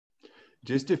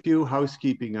just a few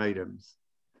housekeeping items.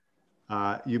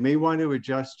 You may want to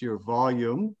adjust your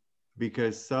volume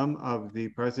because some of the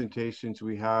presentations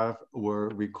we have were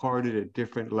recorded at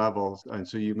different levels. And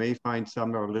so you may find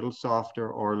some are a little softer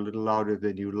or a little louder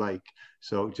than you like.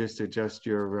 So just adjust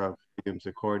your volumes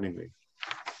accordingly.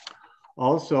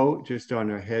 Also, just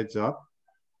on a heads up,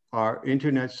 our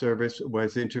internet service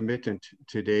was intermittent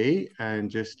today, and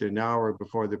just an hour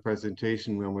before the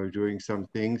presentation when we were doing some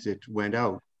things, it went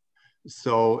out.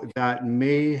 So that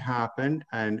may happen,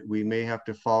 and we may have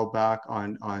to fall back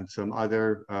on some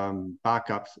other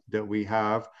backups that we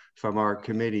have from our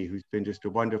committee, who's been just a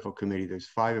wonderful committee. There's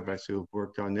 5 of us who have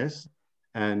worked on this.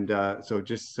 And so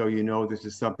just so you know, this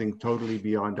is something totally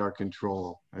beyond our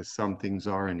control, as some things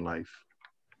are in life.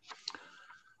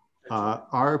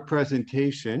 Our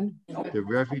presentation, The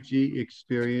Refugee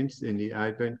Experience in the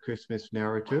Advent Christmas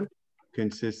Narrative,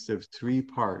 consists of 3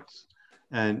 parts.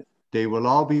 And they will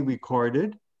all be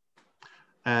recorded,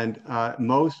 and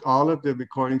all of the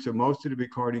recordings, or most of the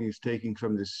recording, is taken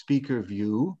from the speaker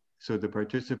view, so the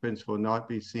participants will not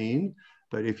be seen.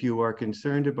 But if you are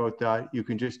concerned about that, you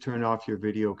can just turn off your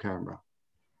video camera.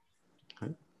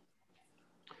 Okay.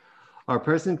 Our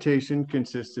presentation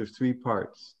consists of 3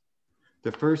 parts.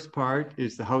 The first part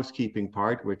is the housekeeping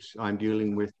part, which I'm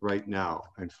dealing with right now.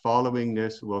 And following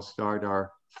this, we'll start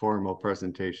our formal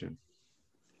presentation.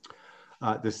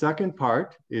 The second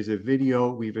part is a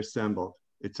video we've assembled.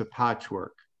 It's a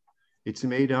patchwork. It's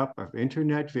made up of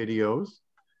internet videos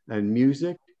and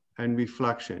music and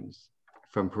reflections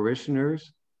from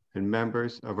parishioners and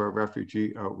members of our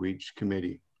Refugee Outreach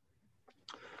Committee.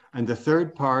 And the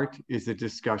third part is a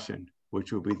discussion,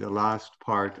 which will be the last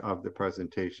part of the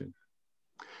presentation.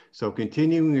 So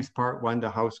continuing with part 1, the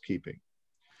housekeeping.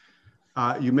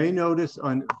 You may notice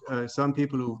on some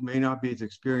people who may not be as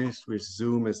experienced with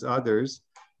Zoom as others,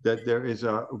 that there is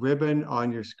a ribbon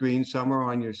on your screen, somewhere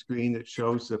on your screen, that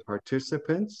shows the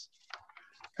participants.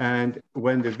 And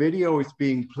when the video is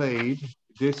being played,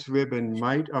 this ribbon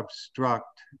might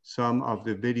obstruct some of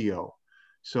the video.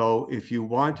 So if you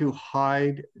want to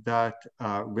hide that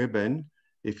ribbon,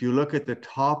 if you look at the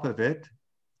top of it,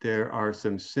 there are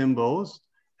some symbols.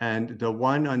 And the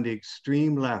one on the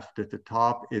extreme left at the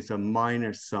top is a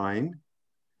minus sign.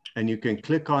 And you can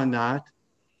click on that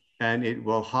and it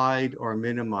will hide or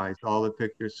minimize all the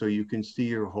pictures so you can see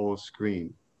your whole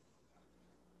screen.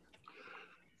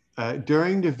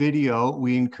 During the video,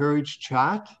 we encourage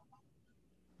chat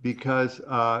because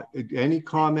any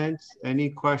comments,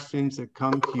 any questions that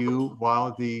come to you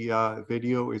while the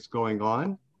video is going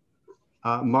on,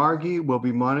 Margie will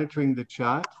be monitoring the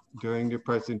chat during the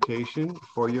presentation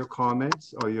for your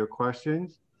comments or your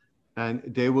questions, and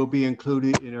they will be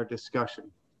included in our discussion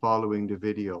following the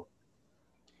video.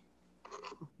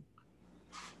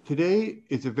 Today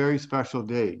is a very special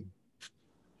day.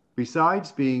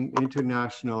 Besides being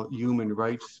International Human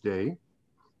Rights Day,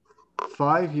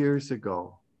 5 years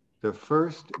ago, the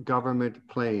first government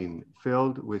plane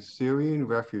filled with Syrian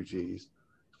refugees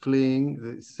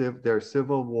fleeing their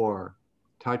civil war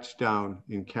touched down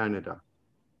in Canada.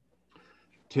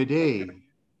 Today,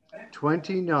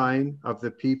 29 of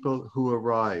the people who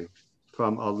arrived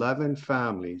from 11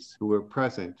 families who were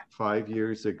present 5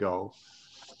 years ago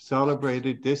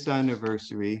celebrated this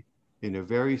anniversary in a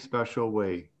very special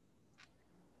way.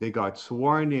 They got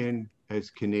sworn in as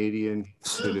Canadian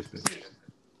citizens.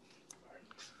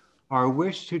 Our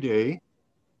wish today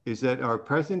is that our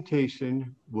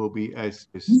presentation will be as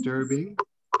disturbing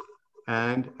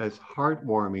and as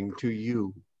heartwarming to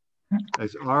you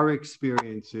as our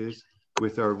experiences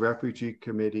with our Refugee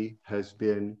Committee has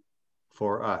been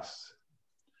for us.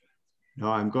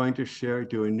 Now I'm going to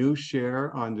do a new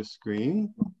share on the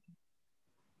screen,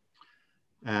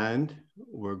 and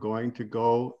we're going to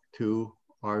go to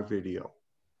our video.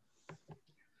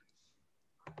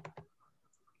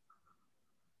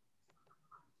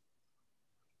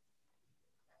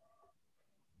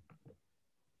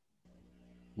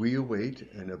 We await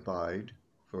and abide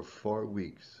for 4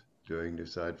 weeks during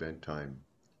this Advent time.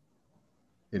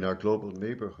 In our global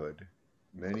neighborhood,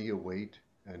 many await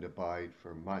and abide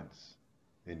for months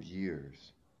and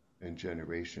years and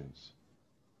generations.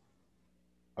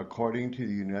 According to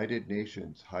the United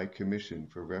Nations High Commission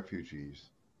for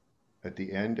Refugees, at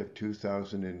the end of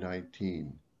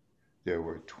 2019, there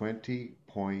were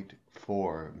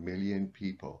 20.4 million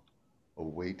people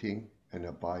awaiting and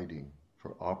abiding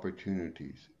for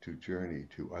opportunities to journey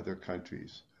to other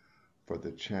countries for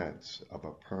the chance of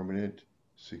a permanent,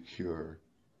 secure,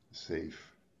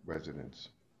 safe residence.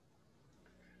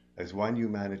 As one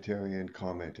humanitarian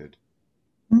commented,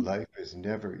 life is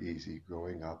never easy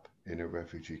growing up in a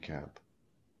refugee camp.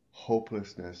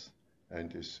 hopelessness, and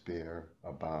despair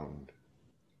abound.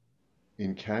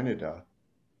 In Canada,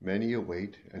 many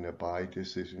await and abide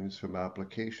decisions from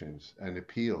applications and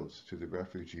appeals to the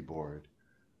Refugee Board.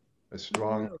 A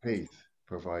strong faith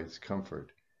provides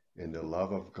comfort in the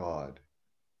love of God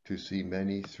to see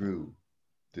many through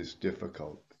this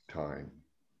difficult time.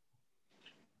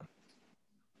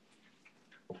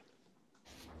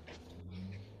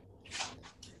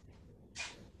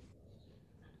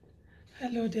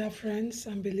 Hello, dear friends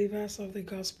and believers of the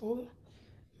gospel.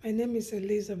 My name is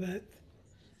Elizabeth,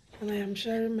 and I am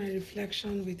sharing my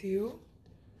reflection with you,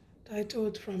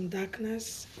 titled From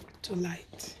Darkness to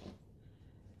Light.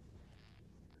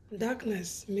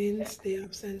 Darkness means the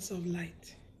absence of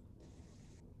light.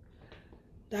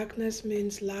 Darkness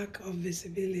means lack of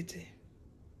visibility.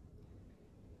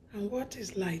 And what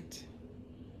is light?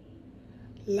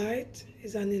 Light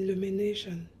is an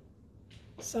illumination,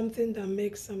 something that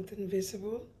makes something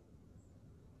visible.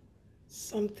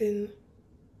 Something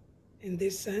in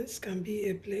this sense can be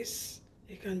a place,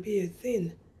 it can be a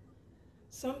thing.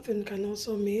 Something can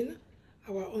also mean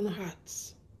our own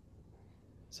hearts.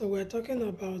 So we're talking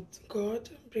about God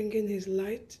bringing His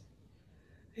light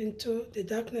into the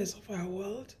darkness of our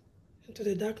world, into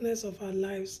the darkness of our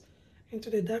lives, into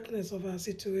the darkness of our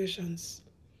situations.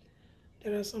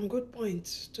 There are some good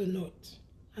points to note,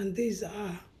 and these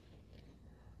are: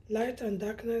 light and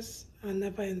darkness are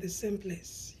never in the same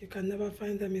place. You can never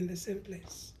find them in the same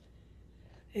place.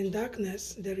 In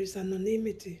darkness, there is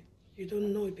anonymity. You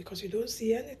don't know it because you don't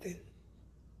see anything.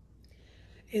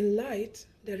 In light,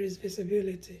 there is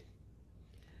visibility.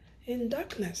 In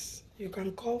darkness, you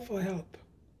can call for help.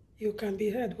 You can be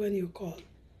heard when you call.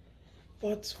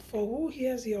 But for who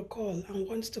hears your call and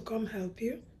wants to come help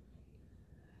you,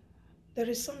 there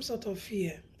is some sort of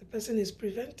fear. The person is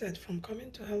prevented from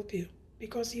coming to help you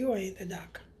because you are in the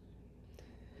dark.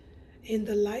 In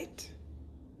the light,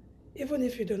 even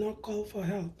if you do not call for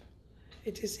help,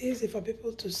 it is easy for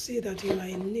people to see that you are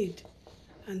in need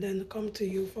and then come to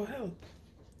you for help.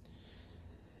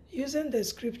 Using the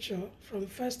scripture from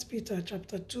 1 Peter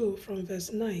chapter 2 from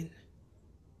verse 9,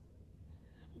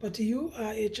 but you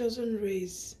are a chosen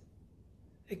race,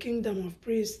 a kingdom of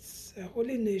priests, a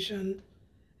holy nation,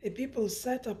 a people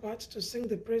set apart to sing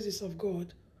the praises of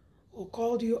God, who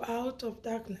called you out of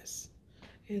darkness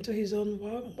into his own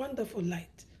wonderful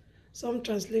light. Some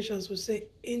translations will say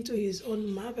into his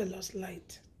own marvelous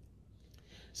light.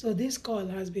 So this call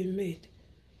has been made,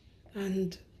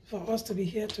 and for us to be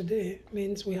here today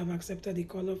means we have accepted the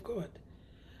call of God.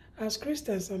 As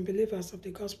Christians and believers of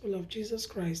the gospel of Jesus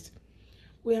Christ,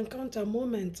 we encounter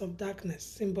moments of darkness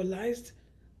symbolized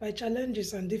by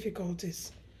challenges and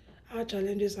difficulties. Our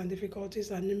challenges and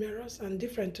difficulties are numerous and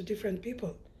different to different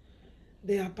people.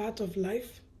 They are part of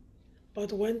life,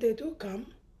 but when they do come,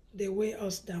 they weigh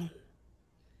us down.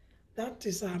 That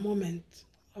is our moment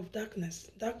of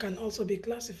darkness. That can also be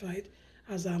classified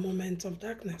as our moment of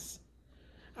darkness.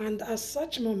 And as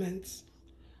such moments,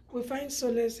 we find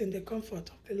solace in the comfort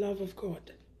of the love of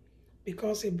God,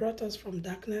 because He brought us from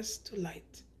darkness to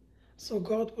light. So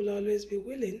God will always be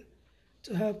willing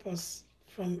to help us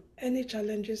from any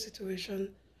challenging situation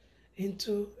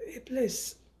into a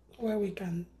place where we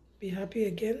can be happy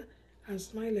again and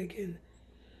smile again.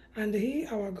 And He,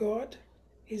 our God,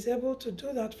 is able to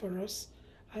do that for us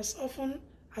as often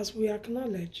as we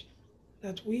acknowledge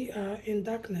that we are in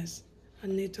darkness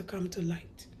and need to come to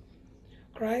light.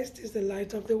 Christ is the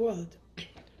light of the world.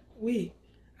 We,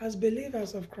 as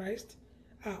believers of Christ,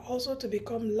 are also to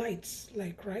become lights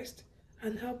like Christ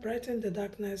and help brighten the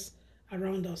darkness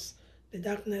around us, the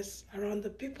darkness around the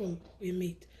people we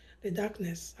meet, the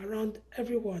darkness around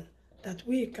everyone that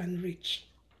we can reach.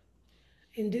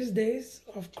 In these days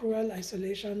of cruel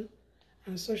isolation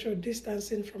and social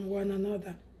distancing from one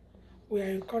another, we are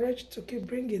encouraged to keep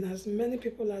bringing as many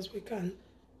people as we can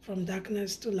from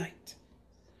darkness to light.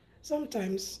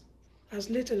 Sometimes as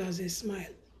little as a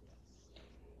smile,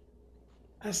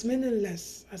 as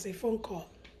meaningless as a phone call,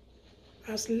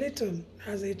 as little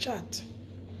as a chat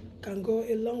can go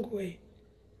a long way.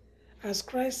 As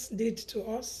Christ did to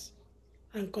us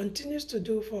and continues to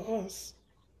do for us,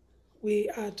 we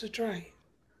are to try.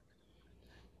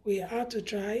 We are to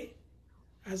try,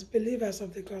 as believers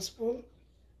of the gospel,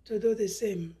 to do the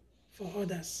same for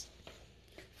others.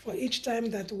 For each time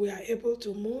that we are able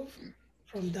to move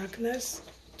from darkness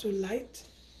to light,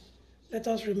 let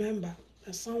us remember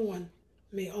that someone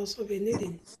may also be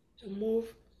needing to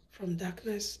move from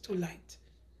darkness to light.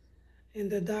 In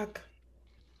the dark,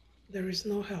 there is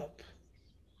no help.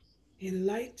 In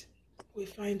light, we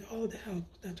find all the help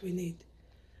that we need.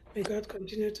 May God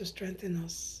continue to strengthen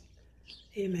us.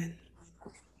 Amen.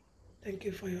 Thank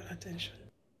you for your attention.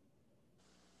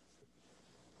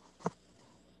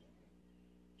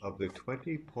 Of the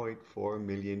 20.4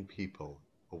 million people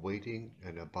awaiting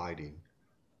and abiding,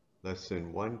 less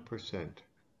than 1%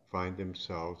 find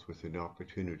themselves with an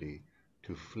opportunity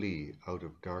to flee out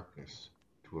of darkness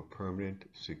to a permanent,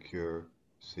 secure,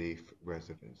 safe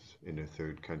residence in a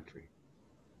third country.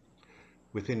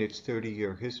 Within its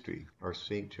 30-year history, our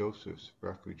St. Joseph's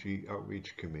Refugee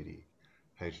Outreach Committee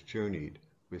has journeyed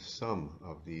with some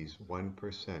of these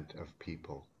 1% of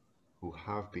people who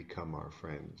have become our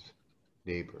friends,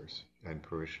 neighbors, and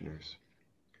parishioners.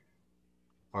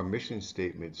 Our mission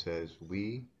statement says,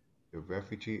 "We, the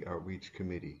Refugee Outreach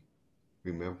Committee,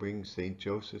 remembering St.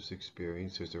 Joseph's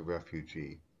experience as a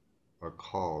refugee, are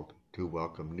called to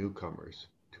welcome newcomers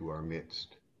to our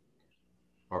midst."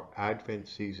 Our Advent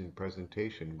season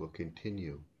presentation will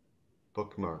continue,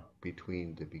 bookmarked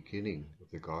between the beginning of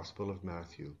the Gospel of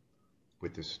Matthew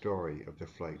with the story of the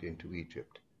flight into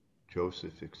Egypt,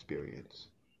 Joseph's experience,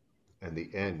 and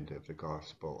the end of the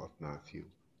Gospel of Matthew,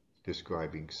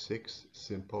 describing 6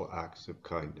 simple acts of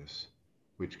kindness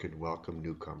which can welcome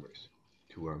newcomers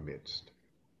to our midst.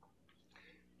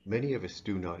 Many of us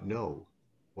do not know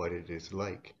what it is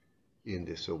like in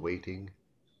this awaiting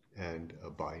and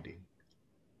abiding.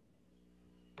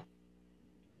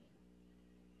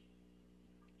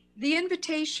 The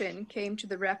invitation came to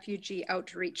the Refugee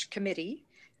Outreach Committee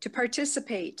to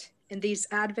participate in these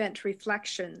Advent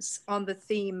reflections on the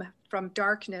theme From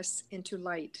Darkness into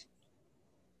Light.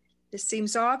 This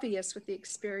seems obvious with the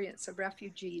experience of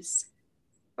refugees,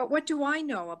 but what do I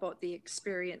know about the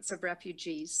experience of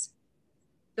refugees?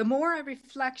 The more I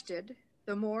reflected,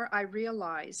 the more I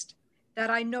realized that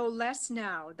I know less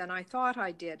now than I thought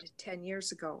I did 10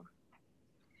 years ago.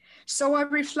 So I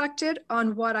reflected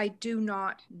on what I do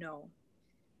not know.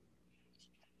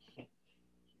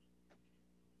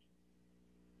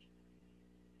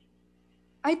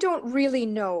 I don't really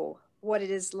know what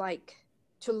it is like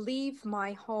to leave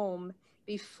my home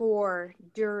before,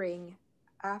 during,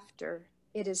 after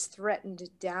it is threatened,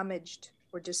 damaged,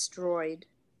 or destroyed.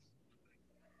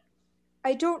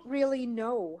 I don't really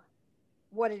know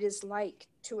what it is like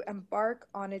to embark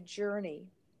on a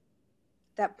journey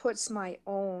that puts my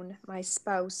own, my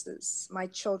spouse's, my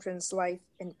children's life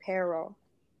in peril.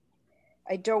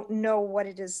 I don't know what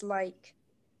it is like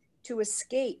to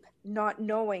escape, not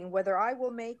knowing whether I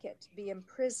will make it, be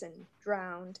imprisoned,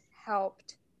 drowned,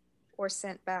 helped, or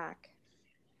sent back.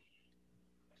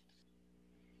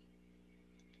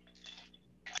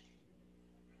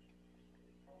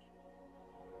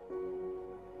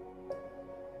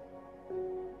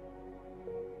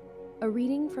 A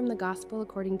reading from the Gospel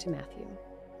according to Matthew.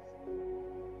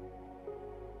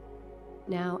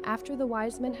 Now, after the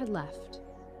wise men had left,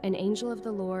 an angel of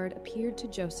the Lord appeared to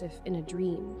Joseph in a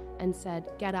dream and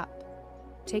said, "Get up,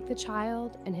 take the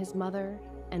child and his mother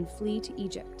and flee to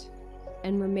Egypt,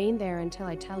 and remain there until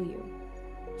I tell you,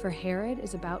 for Herod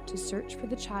is about to search for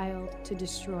the child to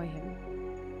destroy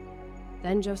him."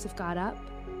 Then Joseph got up,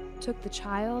 took the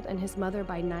child and his mother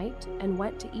by night, and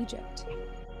went to Egypt,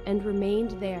 and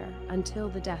remained there until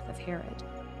the death of Herod.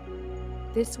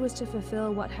 This was to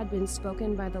fulfill what had been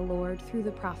spoken by the Lord through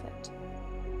the prophet,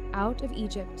 "Out of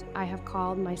Egypt I have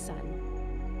called my son."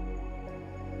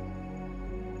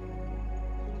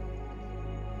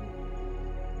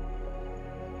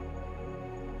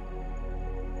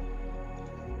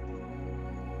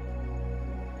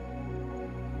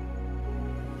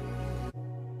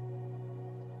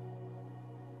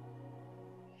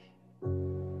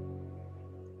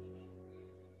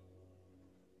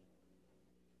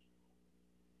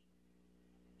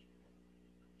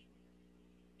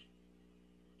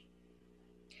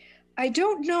 I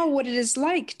don't know what it is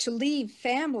like to leave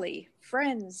family,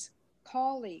 friends,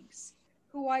 colleagues,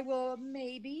 who I will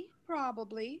maybe,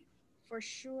 probably, for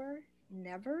sure,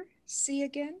 never see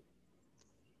again.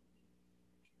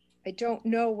 I don't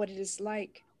know what it is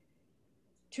like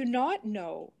to not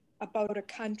know about a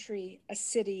country, a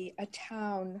city, a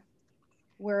town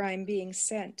where I'm being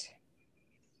sent.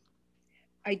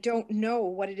 I don't know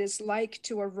what it is like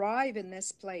to arrive in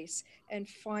this place and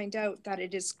find out that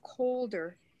it is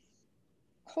colder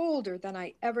than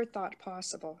I ever thought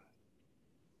possible.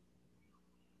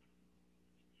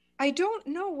 I don't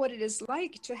know what it is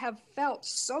like to have felt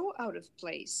so out of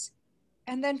place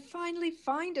and then finally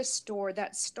find a store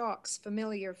that stocks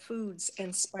familiar foods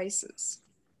and spices.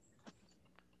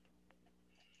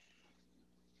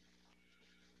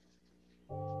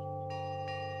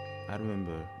 I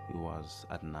remember it was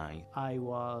at night. I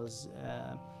was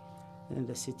in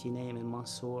the city name in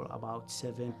Mansour about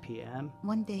 7 p.m.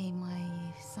 One day my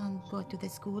son go to the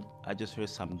school. I just heard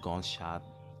some gunshot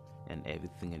and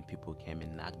everything, and people came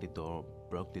and knocked the door,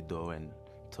 broke the door, and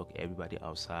took everybody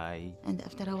outside. And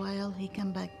after a while he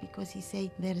come back because he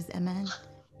say there is a man,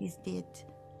 he's dead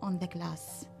on the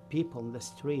glass. People in the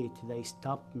street, they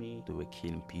stopped me. They were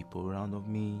killing people around of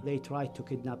me. They tried to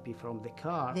kidnap me from the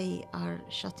car. They are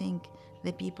shooting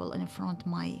the people in front of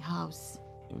my house.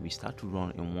 And we start to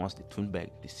run, and once they turn back,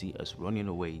 they see us running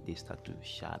away, they start to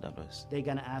shout at us. They're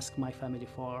gonna ask my family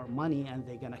for money and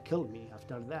they're gonna kill me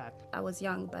after that. I was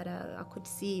young, but I could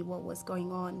see what was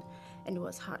going on, and it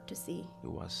was hard to see.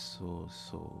 It was so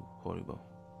horrible.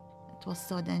 It was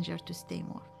so dangerous to stay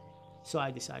more. So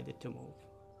I decided to move.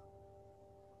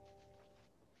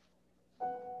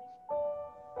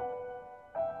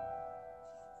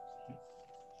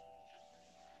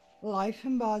 Life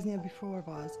in Bosnia before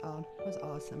was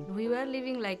awesome. We were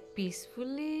living like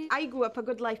peacefully. I grew up a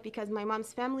good life because my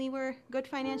mom's family were good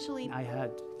financially. I had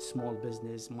small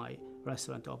business, my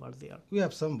restaurant over there. We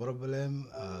have some problem,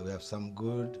 we have some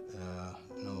good,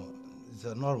 it's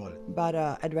normal. But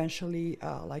eventually,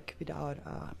 like without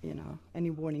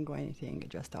any warning or anything, it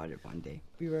just started one day.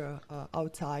 We were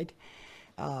outside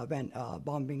when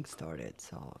bombing started,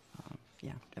 so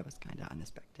yeah, that was kind of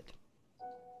unexpected.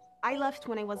 I left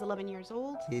when I was 11 years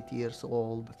old. 8 years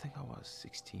old. I think I was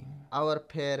 16. Our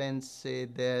parents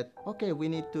said that, okay, we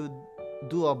need to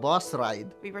do a bus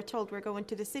ride. We were told we're going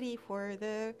to the city for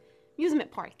the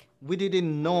amusement park. We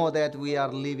didn't know that we are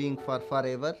living for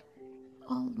forever.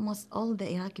 Almost all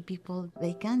the Iraqi people,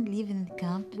 they can't live in the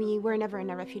camp. We were never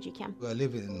in a refugee camp. We are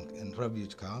living in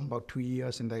refugee camp. About 2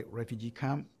 years in the refugee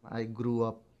camp. I grew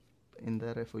up in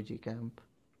the refugee camp.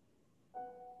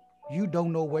 You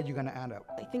don't know where you're going to end up.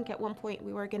 I think at one point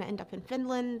we were going to end up in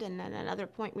Finland, and at another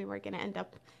point we were going to end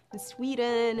up in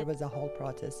Sweden. It was a whole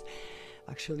process,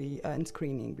 actually, in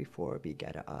screening before we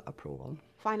get approval.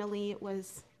 Finally,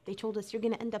 they told us you're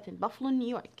going to end up in Buffalo, New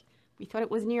York. We thought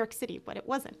it was New York City, but it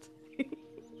wasn't.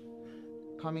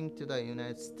 Coming to the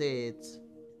United States,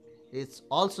 it's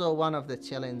also one of the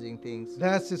challenging things.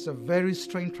 That's just a very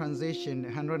strange transition,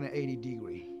 180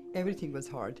 degree. Everything was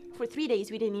hard. For 3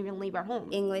 days, we didn't even leave our home.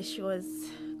 English was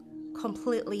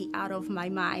completely out of my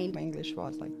mind. My English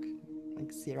was like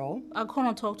zero. I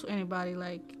couldn't talk to anybody.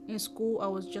 Like in school, I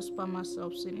was just by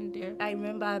myself sitting there. I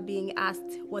remember being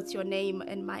asked, "What's your name?"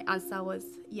 and my answer was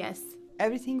yes.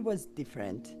 Everything was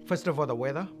different. First of all, the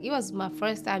weather. It was my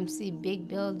first time to see big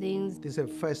buildings. This is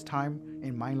the first time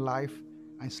in my life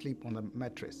I sleep on the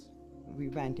mattress. We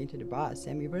went into the bus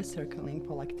and we were circling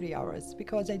for like 3 hours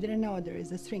because I didn't know there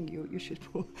is a string you should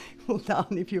pull down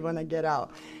if you want to get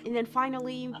out. And then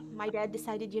finally, my dad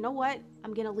decided, you know what,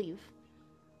 I'm going to leave.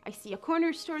 I see a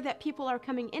corner store that people are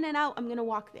coming in and out, I'm going to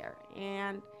walk there.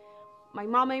 And my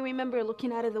mom, I remember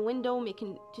looking out of the window,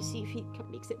 making to see if he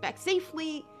makes it back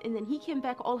safely. And then he came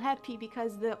back all happy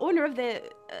because the owner of the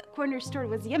corner store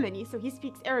was Yemeni, so he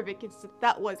speaks Arabic. And so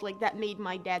that made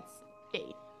my dad's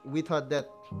day. We thought that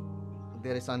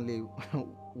there is only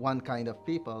one kind of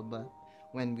people, but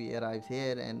when we arrived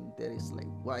here, and there is like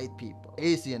white people,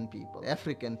 Asian people,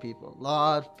 African people,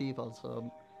 lot of people,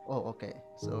 so, oh, okay,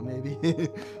 so maybe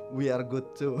we are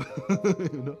good too,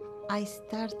 you know. I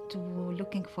start to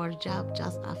looking for a job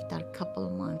just after a couple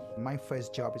months. My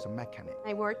first job is a mechanic.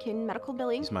 I work in medical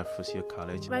billing. It's my first year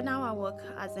college. Right now I work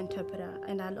as interpreter,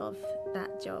 and I love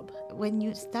that job. When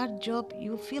you start job,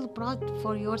 you feel proud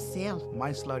for yourself.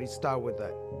 My salary start with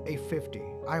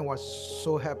 $850. I was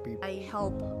so happy. I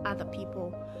help other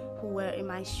people who were in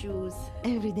my shoes.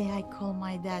 Every day I call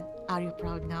my dad, "Are you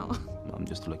proud now?" I'm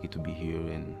just lucky to be here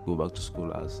and go back to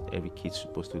school as every kid's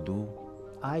supposed to do.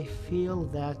 I feel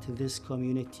that this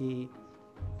community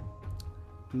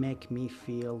make me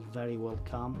feel very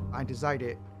welcome. I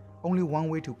decided only one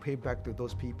way to pay back to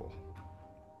those people.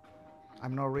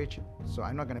 I'm not rich, so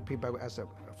I'm not going to pay back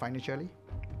financially.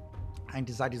 I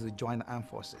decided to join the armed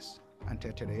forces.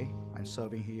 Until today, I'm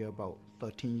serving here about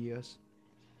 13 years.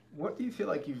 What do you feel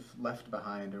like you've left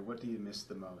behind, or what do you miss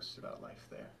the most about life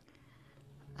there?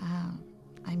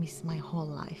 I miss my whole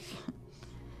life.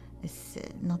 It's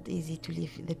not easy to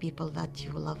leave the people that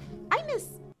you love. I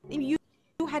miss you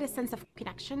had a sense of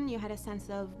connection, you had a sense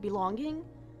of belonging.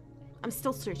 I'm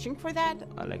still searching for that.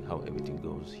 I like how everything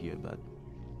goes here, but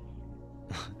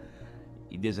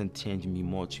it doesn't change me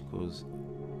much because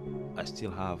I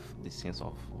still have the sense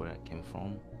of where I came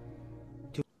from.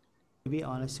 To be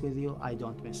honest with you, I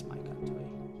don't miss my country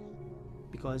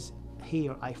because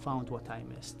here I found what I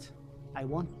missed. I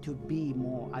want to be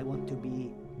more, I want to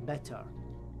be better,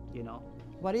 you know.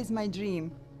 What is my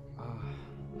dream?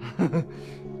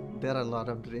 There are a lot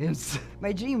of dreams.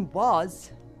 My dream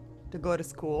was to go to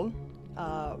school,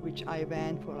 which I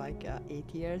went for like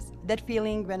 8 years. That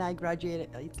feeling when I graduated,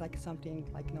 it's like something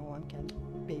like no one can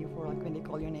pay you for, like when they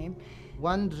call your name.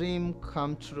 One dream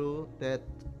come true that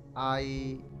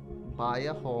I buy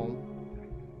a home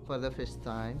for the first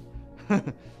time.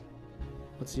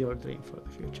 What's your dream for the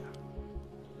future?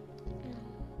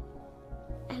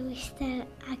 I wish that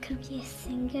I could be a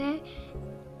singer.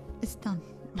 It's done.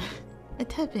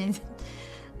 It happened.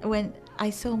 When I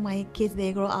saw my kids,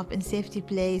 they grow up in safety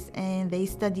place and they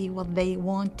study what they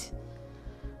want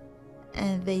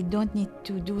and they don't need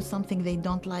to do something they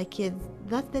don't like it.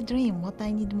 That's the dream, what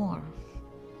I need more.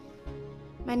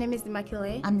 My name is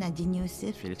Makile. I'm Nadine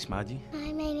Youssef. Felix Maji.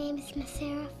 Hi, my name is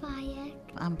Masera Fayek.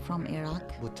 I'm from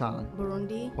Iraq. Bhutan.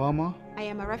 Burundi. Burma. I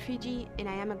am a refugee and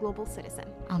I am a global citizen.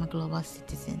 I'm a global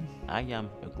citizen. I am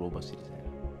a global citizen.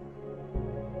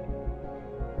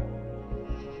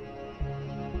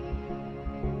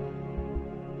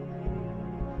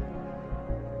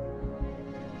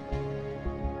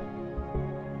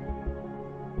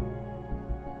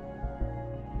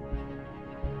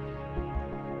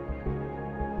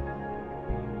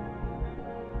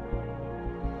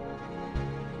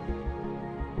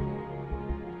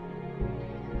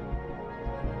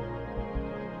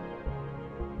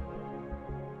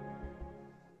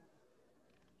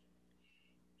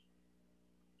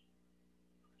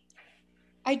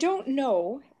 I don't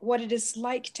know what it is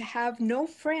like to have no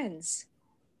friends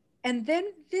and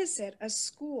then visit a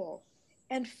school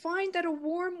and find that a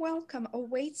warm welcome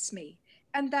awaits me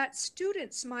and that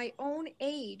students my own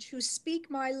age who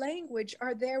speak my language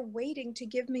are there waiting to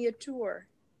give me a tour.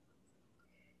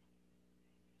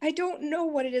 I don't know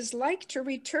what it is like to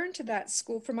return to that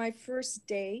school for my first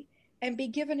day and be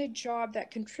given a job that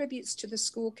contributes to the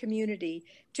school community,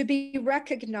 to be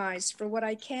recognized for what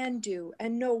I can do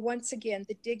and know once again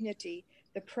the dignity,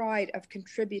 the pride of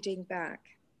contributing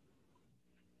back.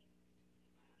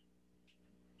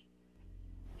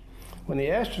 When the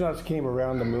astronauts came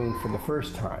around the moon for the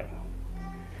first time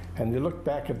and they looked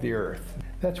back at the Earth,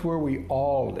 that's where we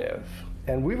all live.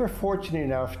 And we were fortunate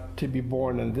enough to be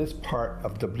born in this part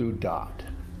of the blue dot.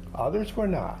 Others were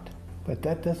not. But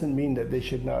that doesn't mean that they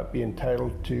should not be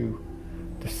entitled to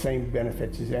the same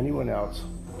benefits as anyone else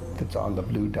that's on the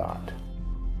blue dot.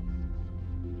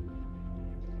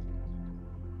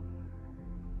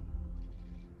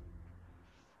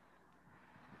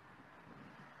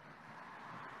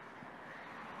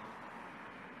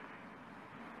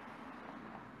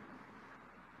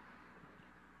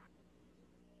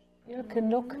 You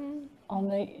can look on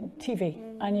the TV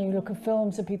and you look at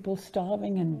films of people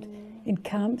starving and in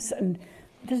camps, and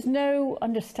there's no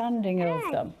understanding of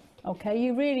them, okay?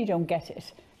 You really don't get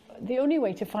it. The only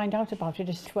way to find out about it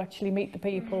is to actually meet the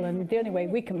people, and the only way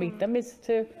we can meet them is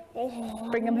to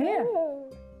bring them here.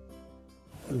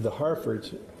 The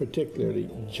Harfords particularly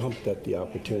jumped at the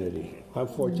opportunity. I'm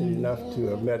fortunate enough to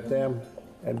have met them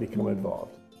and become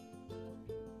involved.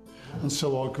 And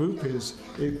so our group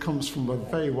it comes from a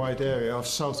very wide area of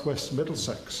southwest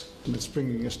Middlesex, and it's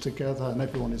bringing us together and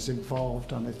everyone is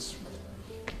involved, and it's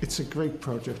a great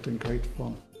project and great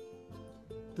fun.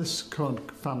 This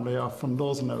current family are from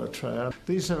Northern Eritrea.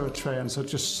 These Eritreans are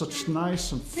just such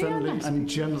nice and friendly and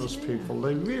generous people.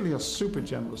 They really are super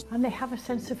generous. And they have a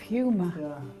sense of humour.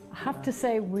 Yeah. I have to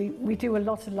say we do a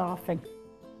lot of laughing.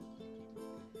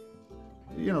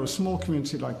 You know, a small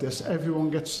community like this, everyone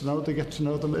gets to know. They get to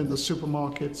know them in the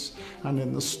supermarkets and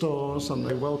in the stores, and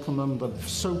they welcome them. They're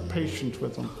so patient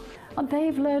with them. And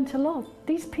they've learned a lot.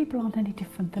 These people aren't any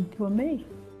different than you and me.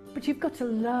 But you've got to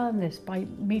learn this by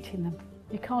meeting them.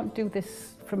 You can't do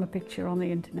this from a picture on the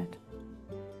internet.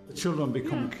 The children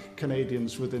become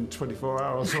Canadians within 24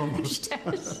 hours almost.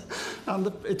 And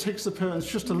it takes the parents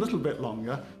just a little bit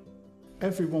longer.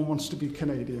 Everyone wants to be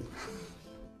Canadian.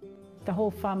 The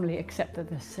whole family accept that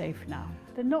they're safe now.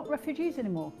 They're not refugees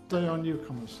anymore. They are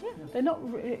newcomers. Yeah, they're not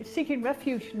seeking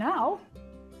refuge now.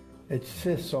 It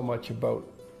says so much about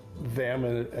them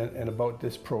and about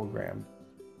this program.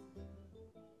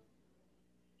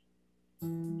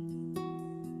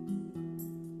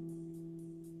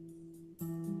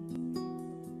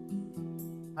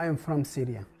 I am from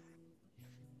Syria.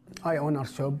 I own a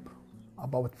shop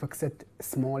about fixed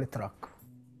small truck.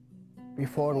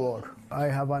 Before war, I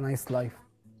have a nice life.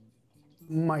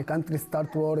 My country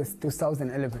start war is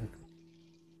 2011.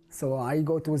 So I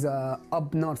go to the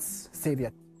up north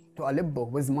Syria, to Aleppo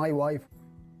with my wife,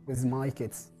 with my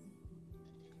kids.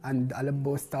 And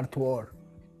Aleppo start war.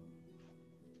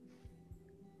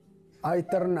 I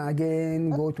turn again,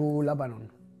 go to Lebanon.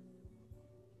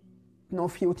 no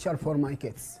future for my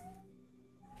kids.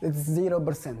 It's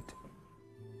 0%.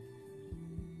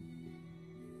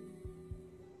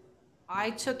 I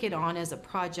took it on as a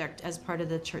project as part of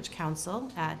the church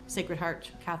council at Sacred Heart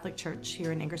Catholic Church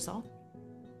here in Ingersoll.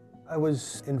 I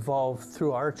was involved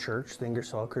through our church, the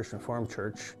Ingersoll Christian Reformed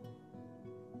Church.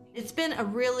 It's been a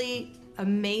really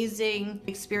amazing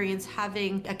experience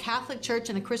having a Catholic church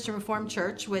and a Christian Reformed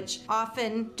church, which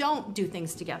often don't do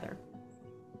things together.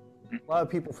 A lot of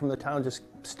people from the town just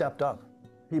stepped up.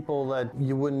 People that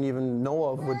you wouldn't even know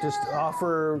of would just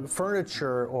offer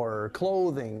furniture or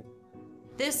clothing.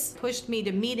 This pushed me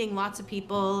to meeting lots of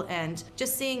people and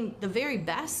just seeing the very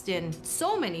best in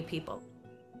so many people.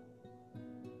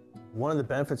 One of the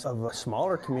benefits of a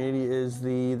smaller community is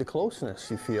the closeness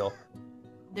you feel.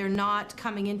 They're not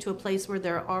coming into a place where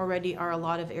there already are a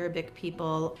lot of Arabic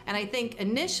people. And I think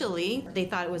initially they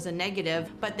thought it was a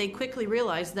negative, but they quickly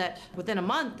realized that within a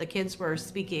month the kids were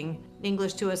speaking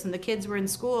English to us and the kids were in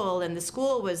school and the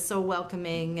school was so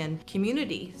welcoming and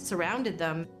community surrounded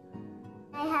them.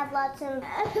 I have lots of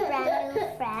brand new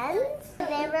friends.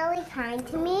 They're really kind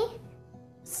to me.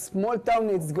 Small town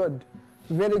is good,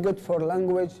 very good for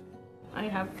language. I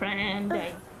have friends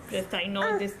that I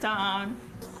know this town.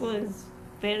 School is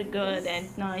very good and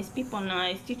nice, people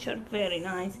nice, teacher very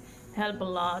nice, help a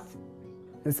lot.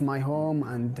 It's my home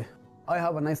and I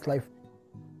have a nice life.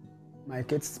 My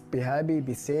kids be happy,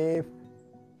 be safe.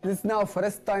 This is now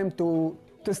first time to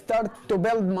start to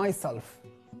build myself.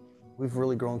 We've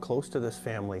really grown close to this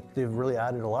family. They've really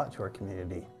added a lot to our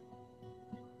community.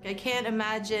 I can't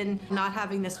imagine not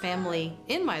having this family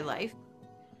in my life.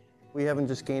 We haven't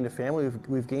just gained a family,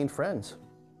 we've gained friends.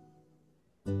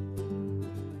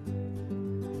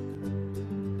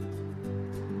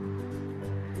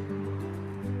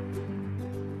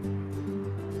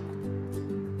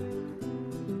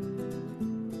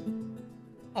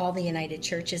 All the United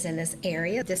Churches in this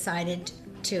area decided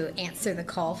to answer the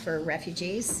call for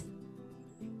refugees.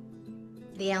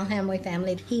 The Al Hamway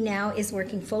family, he now is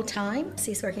working full-time.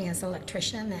 He's working as an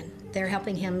electrician and they're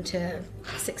helping him to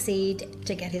succeed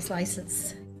to get his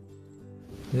license.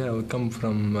 Yeah, we come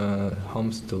from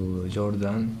Homs to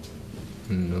Jordan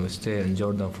and we stay in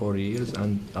Jordan 4 years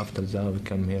and after that we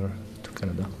come here to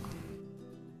Canada.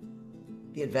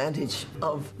 The advantage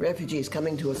of refugees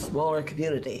coming to a smaller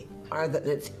community are that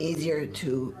it's easier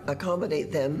to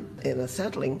accommodate them in a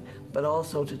settling, but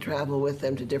also to travel with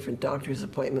them to different doctor's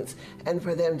appointments and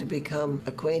for them to become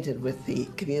acquainted with the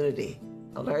community.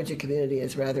 A larger community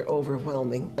is rather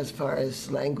overwhelming as far as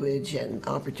language and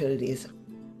opportunities.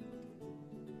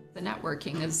 The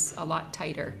networking is a lot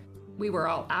tighter. We were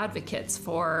all advocates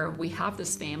for, we have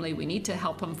this family, we need to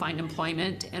help them find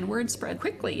employment, and word spread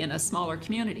quickly in a smaller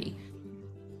community.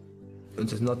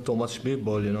 It's not too much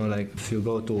people, you know, like if you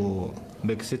go to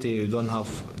big city,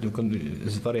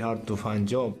 it's very hard to find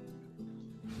job.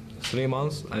 3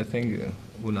 months, I think,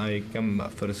 when I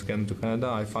first came to Canada,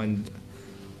 I find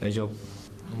a job,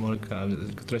 work as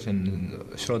electrician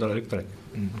in Schroeder Electric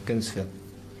in Kingsfield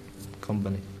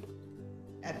company.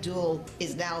 Abdul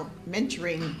is now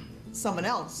mentoring someone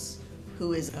else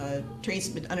who is a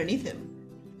tradesman underneath him.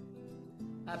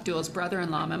 Abdul's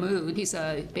brother-in-law, Mahmoud, he's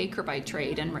a baker by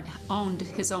trade and owned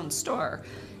his own store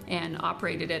and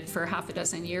operated it for half a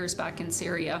dozen years back in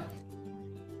Syria.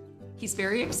 He's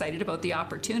very excited about the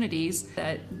opportunities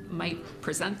that might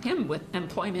present him with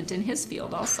employment in his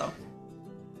field also.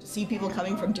 To see people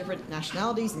coming from different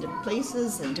nationalities and different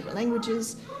places and different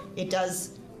languages, it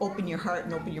does open your heart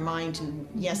and open your mind to,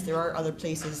 yes, there are other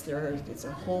places, it's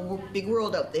a whole big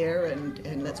world out there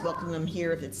and let's welcome them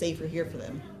here if it's safer here for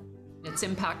them. It's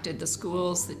impacted the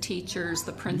schools, the teachers,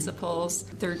 the principals.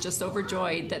 They're just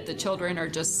overjoyed that the children are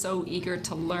just so eager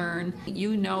to learn.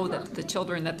 You know that the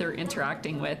children that they're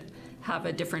interacting with have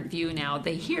a different view now.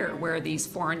 They hear where these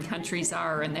foreign countries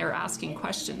are and they're asking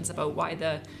questions about why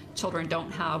the children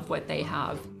don't have what they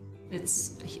have.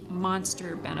 It's a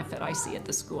monster benefit I see at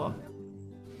the school.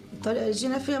 الطريقة اللي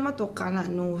جينا فيها ما توقعنا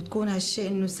إنه تكون هالشيء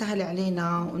إنه سهل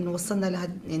علينا وإنه وصلنا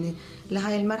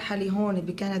لهاي المرحلة هون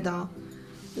بكندا.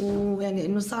 ويعني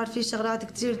انه صار في شغلات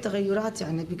كتير تغيرات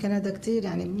يعني بكندا كتير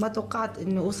يعني ما توقعت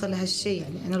انه اوصل لهالشيء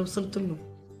يعني انا وصلت له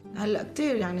هلا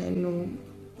كتير يعني انه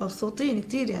مبسوطين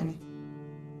كتير يعني.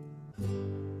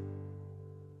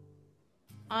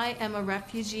 I am a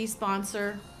refugee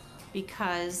sponsor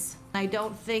because I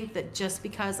don't think that just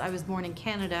because I was born in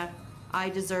Canada I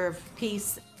deserve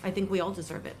peace. I think we all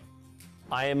deserve it.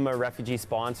 I am a refugee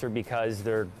sponsor because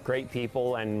they're great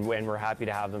people and we're happy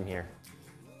to have them here.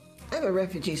 I'm a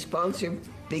refugee sponsor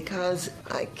because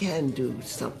I can do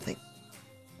something.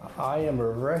 I am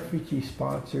a refugee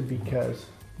sponsor because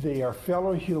They are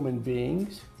fellow human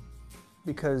beings.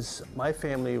 Because my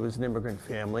family was an immigrant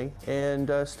family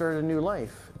and started a new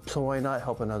life. So why not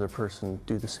help another person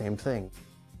do the same thing?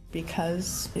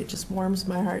 Because it just warms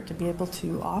my heart to be able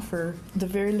to offer the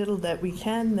very little that we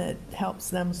can that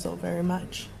helps them so very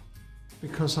much.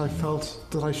 Because I felt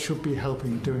that I should be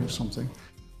helping, doing something.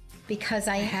 Because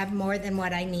I have more than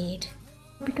what I need.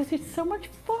 Because it's so much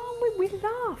fun, we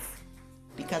laugh.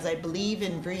 Because I believe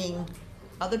in bringing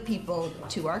other people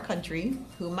to our country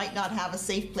who might not have a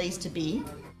safe place to be.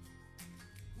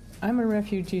 I'm a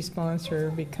refugee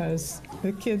sponsor because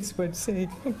the kids would say,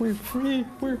 we're free,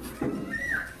 we're free.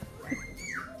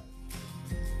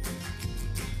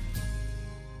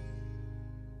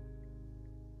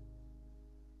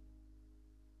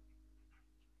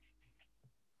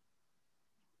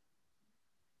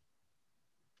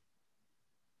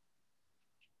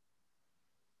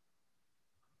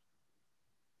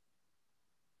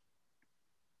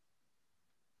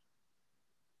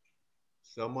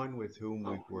 Someone with whom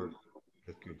we've worked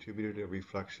has contributed a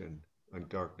reflection on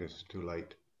darkness to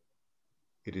light.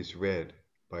 It is read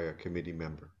by a committee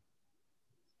member.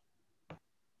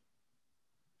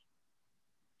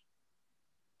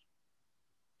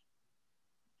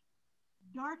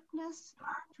 Darkness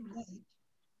to light,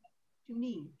 to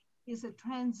me, is a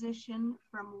transition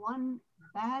from one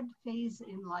bad phase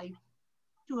in life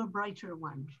to a brighter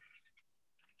one.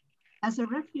 As a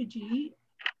refugee,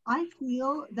 I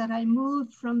feel that I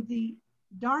moved from the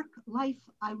dark life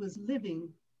I was living,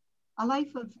 a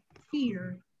life of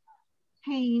fear,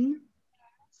 pain,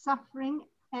 suffering,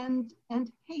 and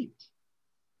hate,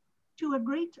 to a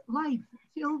great life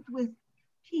filled with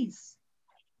peace,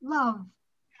 love,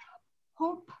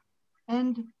 hope,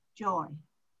 and joy.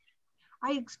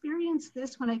 I experienced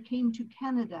this when I came to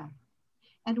Canada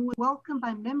and was welcomed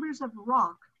by members of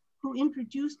ROC who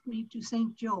introduced me to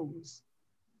St. Joe's.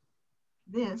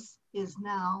 This is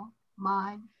now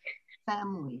my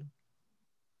family.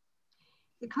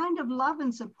 The kind of love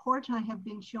and support I have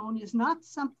been shown is not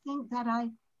something that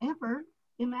I ever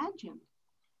imagined.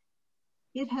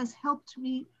 It has helped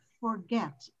me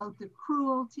forget about the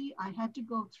cruelty I had to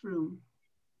go through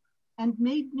and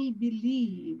made me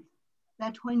believe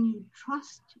that when you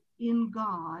trust in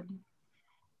God,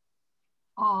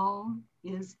 all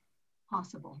is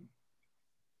possible.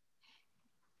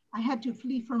 I had to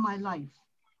flee for my life.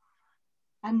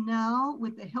 And now,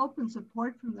 with the help and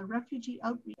support from the Refugee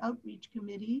Outreach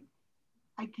Committee,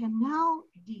 I can now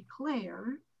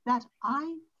declare that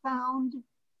I found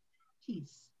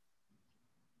peace.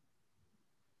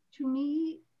 To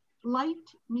me, light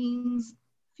means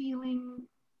feeling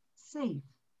safe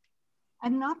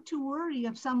and not to worry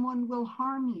if someone will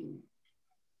harm you.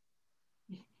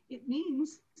 It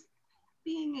means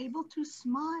being able to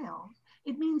smile.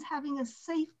 It means having a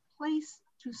safe place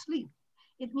to sleep.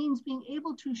 It means being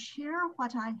able to share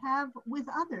what I have with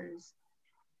others.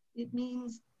 It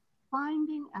means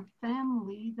finding a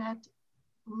family that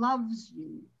loves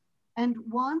you and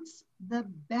wants the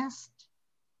best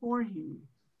for you.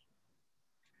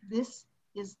 This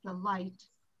is the light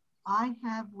I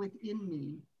have within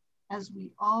me as we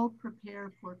all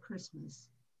prepare for Christmas.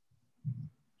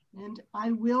 And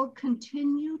I will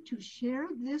continue to share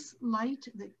this light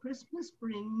that Christmas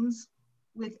brings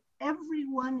with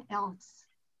everyone else,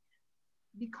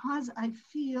 because I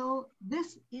feel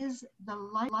this is the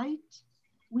light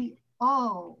we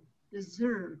all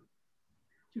deserve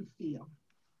to feel.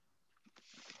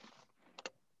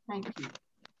 Thank you,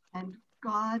 and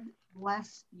God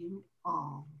bless you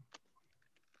all.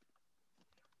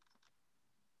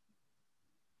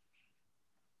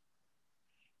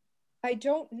 I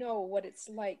don't know what it's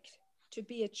like to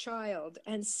be a child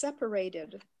and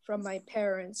separated from my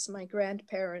parents, my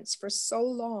grandparents for so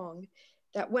long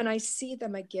that when I see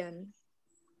them again,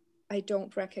 I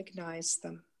don't recognize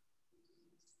them.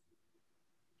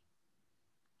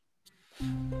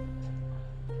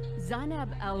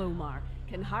 Zainab Al-Omar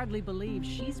can hardly believe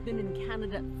she's been in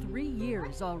Canada 3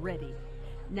 years already.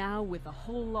 Now, with a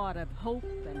whole lot of hope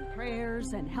and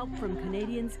prayers and help from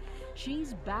Canadians,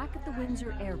 she's back at the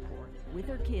Windsor airport with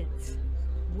her kids,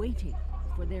 waiting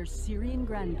for their Syrian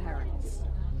grandparents.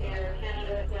 Air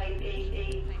Canada Flight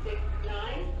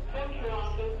 8869 from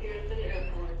Toronto, Pearson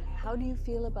Airport. How do you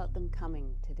feel about them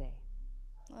coming today?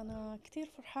 أنا كتير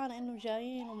فرحانة إنه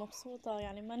جايين ومبسوطة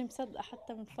يعني ماني مصدقة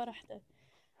حتى من فرح ده.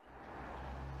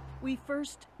 We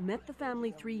first met the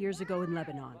family 3 years ago in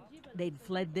Lebanon. They'd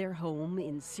fled their home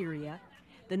in Syria.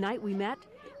 The night we met,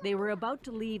 they were about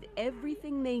to leave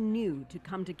everything they knew to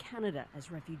come to Canada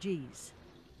as refugees.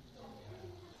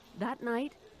 That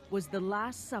night was the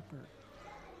Last Supper.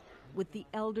 with the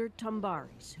elder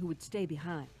Tumbaris, who would stay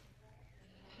behind.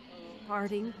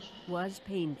 Parting was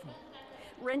painful,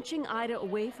 wrenching Ida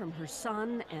away from her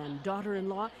son and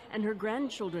daughter-in-law and her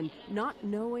grandchildren, not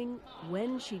knowing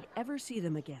when she'd ever see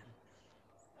them again.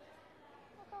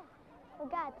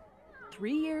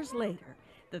 3 years later,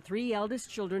 the 3 eldest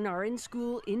children are in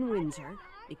school in Windsor,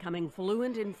 becoming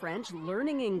fluent in French,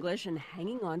 learning English, and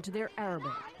hanging on to their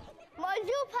Arabic.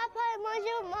 Bonjour, Papa,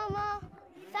 bonjour, Maman.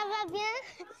 Ça va bien?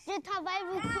 Je travaille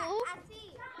beaucoup.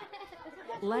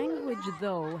 Language,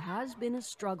 though, has been a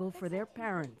struggle for their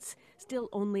parents, still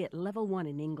only at level 1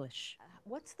 in English.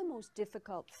 What's the most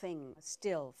difficult thing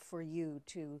still for you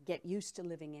to get used to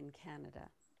living in Canada?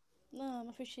 لا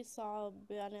ما في شيء صعب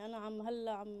يعني أنا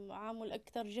هلا عم عامل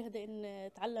أكثر جهد إن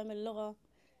أتعلم اللغة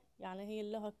يعني هي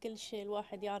اللغة كل شيء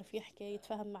الواحد يعرف يحكي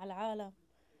يتفاهم مع العالم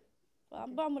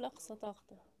فعم بعمل أقصى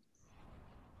طاقتي.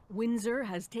 Windsor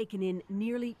has taken in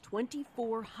nearly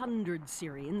 2,400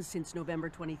 Syrians since November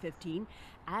 2015,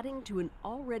 adding to an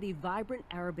already vibrant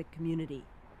Arabic community.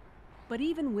 But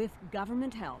even with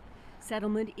government help,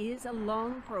 settlement is a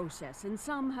long process, and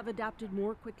some have adapted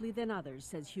more quickly than others,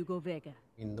 says Hugo Vega.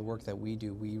 In the work that we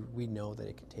do, we know that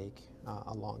it could take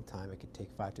a long time. It could take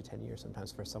 5 to 10 years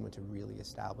sometimes for someone to really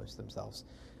establish themselves,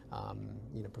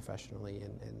 professionally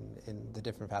in the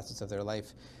different facets of their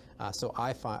life. So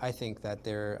I think that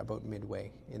they're about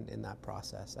midway in that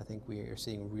process. I think we are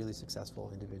seeing really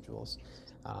successful individuals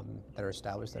that are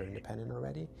established, that are independent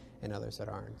already, and others that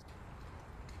aren't.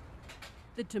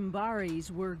 The Tumbaris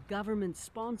were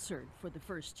government-sponsored for the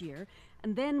first year,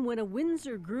 and then when a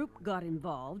Windsor group got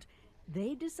involved,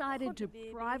 they decided to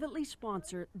privately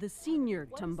sponsor the senior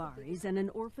Tumbaris and an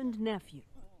orphaned nephew.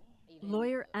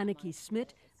 Lawyer Anneke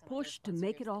Smit pushed to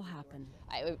make it all happen.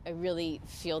 I really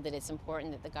feel that it's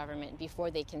important that the government, before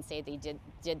they can say they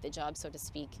did the job, so to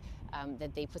speak,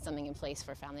 that they put something in place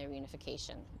for family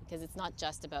reunification. Because it's not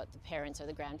just about the parents or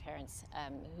the grandparents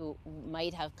who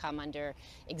might have come under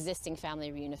existing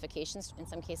family reunifications. In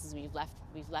some cases, we've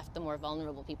left the more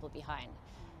vulnerable people behind.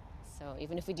 So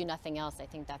even if we do nothing else, I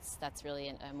think that's really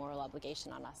a moral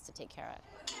obligation on us to take care of.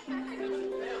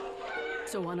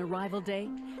 So on arrival day,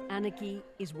 Anneke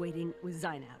is waiting with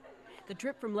Zainab. The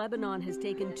trip from Lebanon has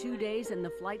taken 2 days and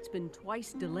the flight's been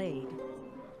twice delayed.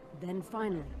 Then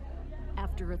finally,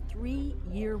 after a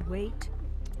 3-year wait,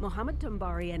 Mohammed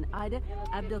Tumbari and Ida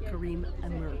Abdelkarim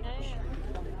emerge.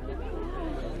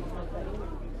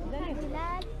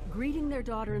 Greeting their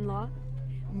daughter-in-law,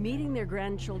 meeting their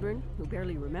grandchildren, who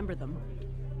barely remember them.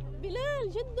 Bilal,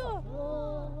 Jiddo.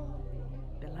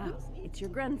 Bilal, it's your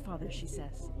grandfather, she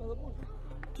says.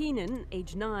 Keenan,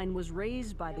 age 9, was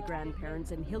raised by the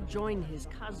grandparents and he'll join his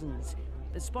cousins.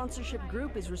 The sponsorship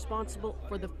group is responsible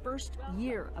for the first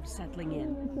year of settling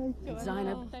in. And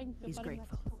Zainab is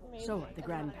grateful. So are the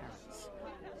grandparents.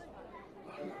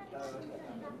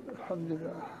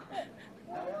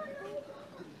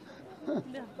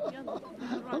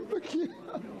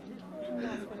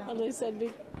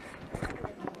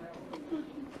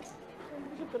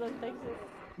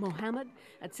 Mohammed,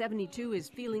 at 72, is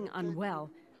feeling unwell,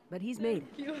 but he's made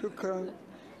it. شكرا.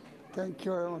 Thank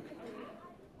you very much.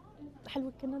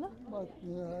 حلوة كندا؟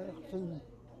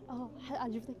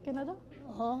 عجبتك كندا؟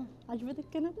 عجبتك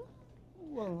كندا؟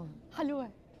 والله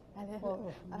حلوة.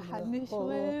 حلمي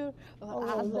شوي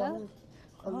عبدة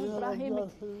إبراهيم.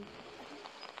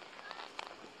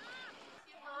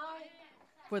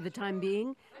 For the time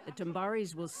being, the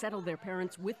Tumbaris will settle their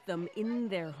parents with them in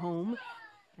their home.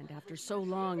 And after so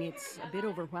long, it's a bit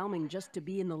overwhelming just to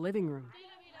be in the living room.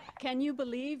 Can you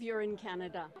believe you're in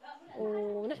Canada?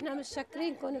 ونحن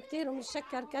متشكرينكم كثير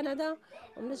ومنشكر كندا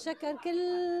ومنشكر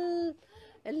كل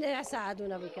اللي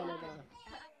ساعدونا بكندا.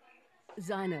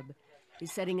 Zainab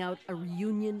is setting out a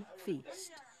reunion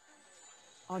feast.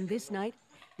 On this night,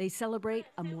 they celebrate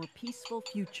a more peaceful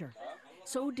future,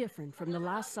 so different from the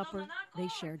Last Supper they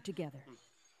shared together.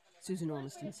 Susan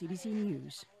Ormiston, CBC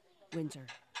News, Windsor.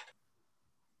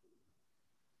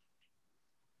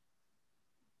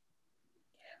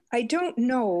 I don't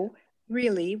know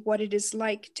really what it is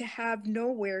like to have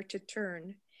nowhere to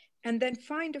turn and then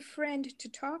find a friend to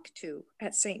talk to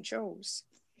at St. Joe's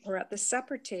or at the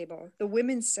supper table, the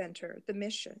Women's Center, the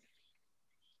mission.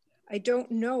 I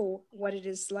don't know what it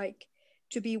is like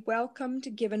to be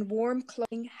welcomed, given warm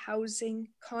clothing, housing,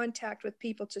 contact with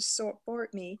people to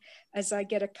support me as I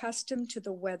get accustomed to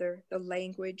the weather, the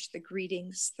language, the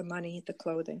greetings, the money, the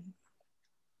clothing.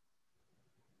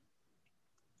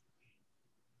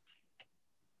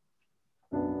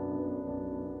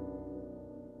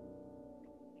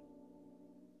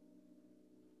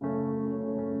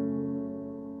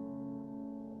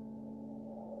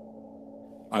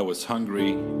 I was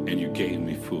hungry and you gave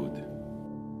me food.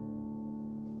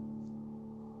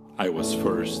 I was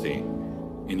thirsty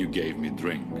and you gave me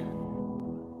drink.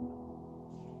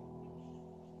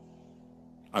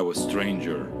 I was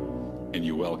stranger and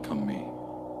you welcomed me.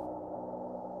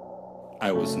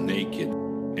 I was naked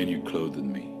and you clothed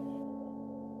me.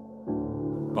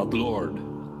 But Lord,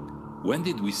 when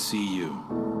did we see you?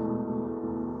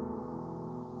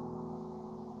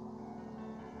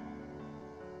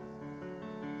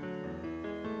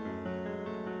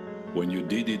 When you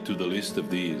did it to the least of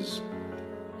these,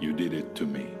 you did it to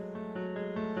me.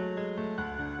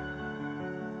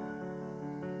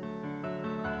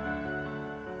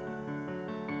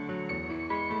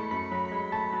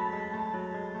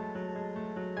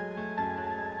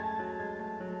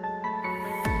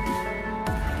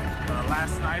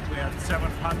 Last night we had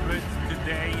 700,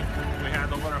 today we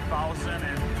had over 1,000,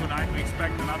 and tonight we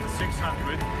expect another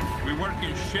 600. We work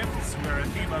in shifts. We're a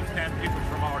team of 10 people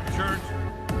from our church.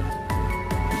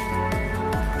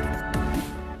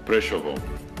 Prešovo,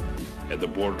 at the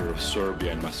border of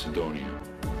Serbia and Macedonia.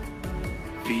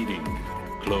 Feeding,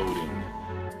 clothing,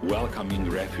 welcoming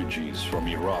refugees from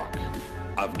Iraq,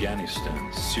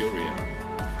 Afghanistan, Syria.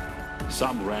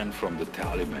 Some ran from the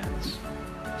Taliban,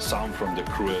 some from the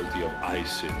cruelty of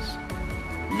ISIS.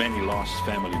 Many lost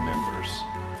family members,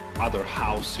 other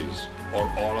houses,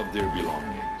 or all of their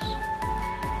belongings.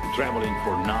 Traveling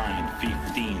for 9,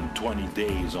 15, 20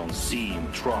 days on sea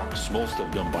in trucks, most of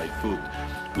them by foot,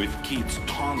 with kids,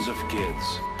 tons of kids.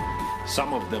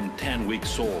 Some of them 10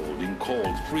 weeks old, in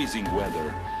cold, freezing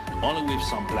weather, only with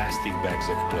some plastic bags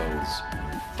of clothes.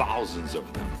 Thousands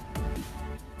of them.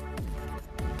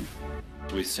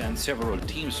 We sent several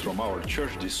teams from our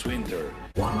church this winter.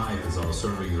 One night as I was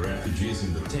serving the refugees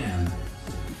in the tent,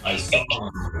 I saw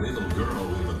a little girl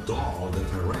with a doll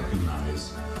that I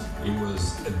recognized. It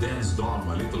was a dance doll,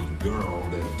 my little girl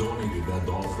that donated that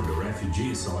doll for the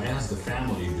refugees. So I asked the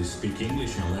family if they speak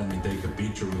English and let me take a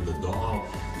picture with the doll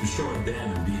to show it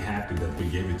them and be happy that we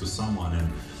gave it to someone.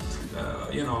 And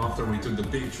you know, after we took the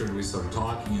picture, we started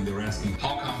talking and they were asking,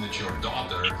 How come that your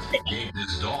daughter gave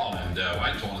this doll? And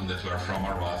I told them that we're from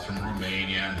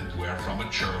Romania, and that we're from a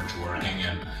church working,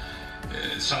 and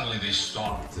suddenly they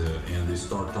stopped. And they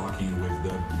start talking with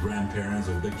the grandparents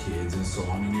of the kids and so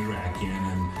on in Iraqian,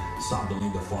 and suddenly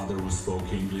the father who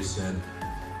spoke English said,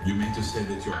 You mean to say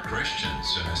that you're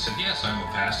Christians? And I said, yes, I'm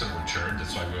a pastor of a church,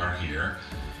 that's why we are here.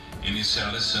 And he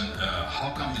said, listen,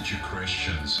 how come that you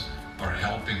Christians are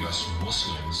helping us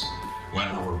Muslims when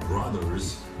our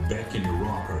brothers back in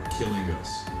Iraq are killing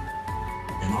us?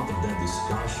 And out of that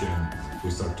discussion,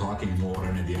 we start talking more,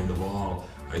 and at the end of all,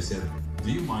 I said,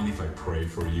 do you mind if I pray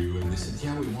for you? And they said,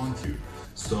 yeah, we want you.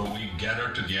 So we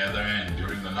gathered together, and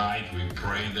during the night we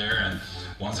prayed there, and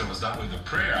once I was done with the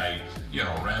prayer, I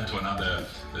ran to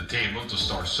the table to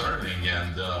start serving,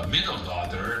 and the middle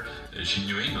daughter, she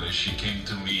knew English, she came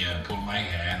to me and put my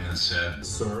hand and said,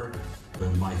 Sir,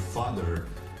 my father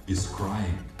is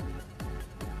crying.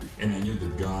 And I knew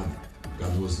that God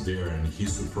was there, and he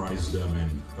surprised them,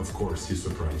 and of course he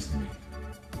surprised me.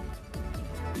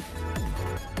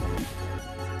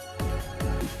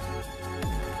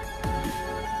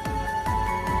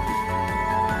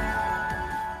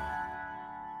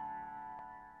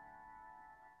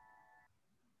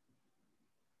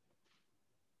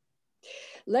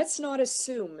 Let's not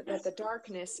assume that the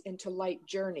darkness into light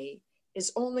journey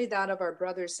is only that of our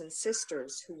brothers and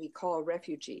sisters who we call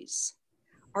refugees.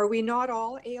 Are we not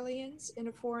all aliens in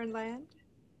a foreign land?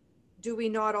 Do we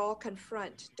not all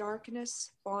confront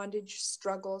darkness, bondage,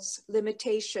 struggles,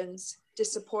 limitations,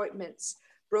 disappointments,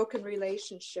 broken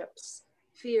relationships,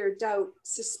 fear, doubt,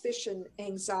 suspicion,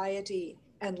 anxiety,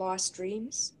 and lost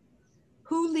dreams?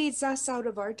 Who leads us out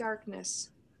of our darkness?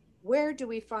 Where do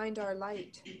we find our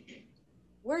light?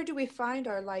 Where do we find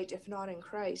our light if not in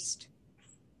Christ?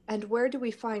 And where do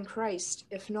we find Christ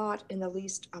if not in the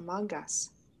least among us?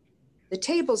 The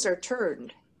tables are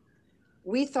turned.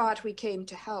 We thought we came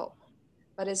to help,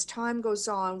 but as time goes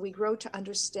on, we grow to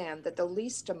understand that the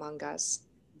least among us,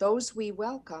 those we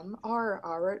welcome, are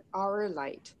our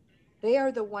light. They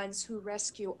are the ones who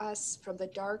rescue us from the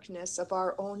darkness of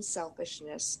our own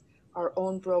selfishness, our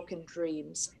own broken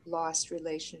dreams, lost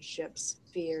relationships,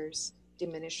 fears,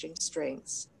 diminishing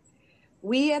strengths.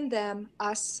 We and them,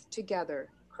 us together,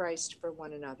 Christ for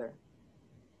one another.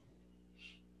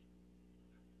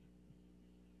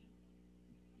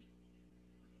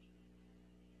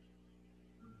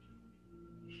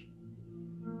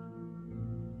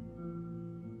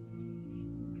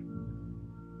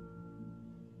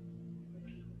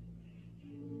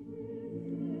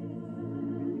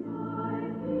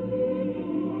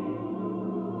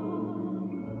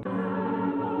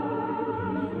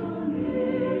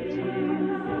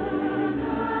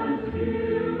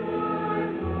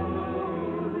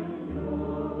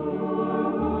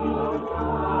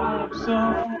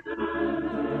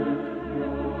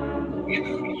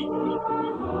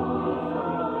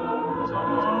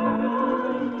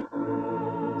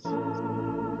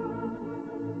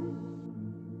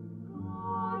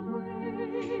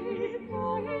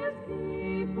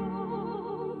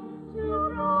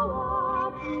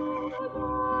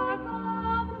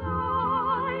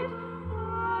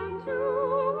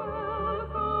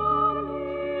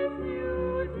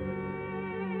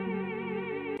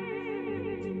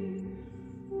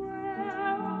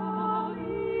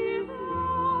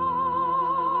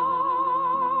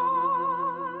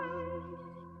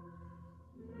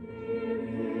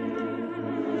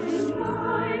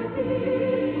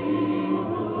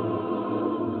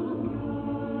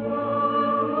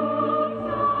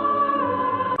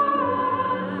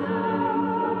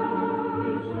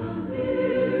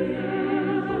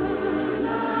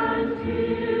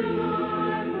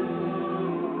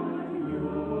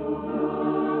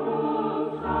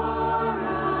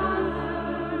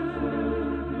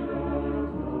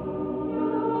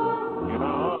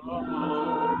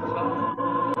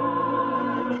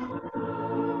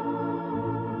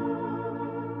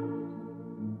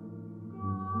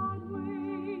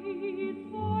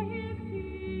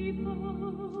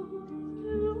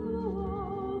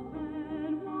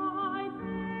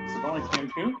 only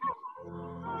stand two.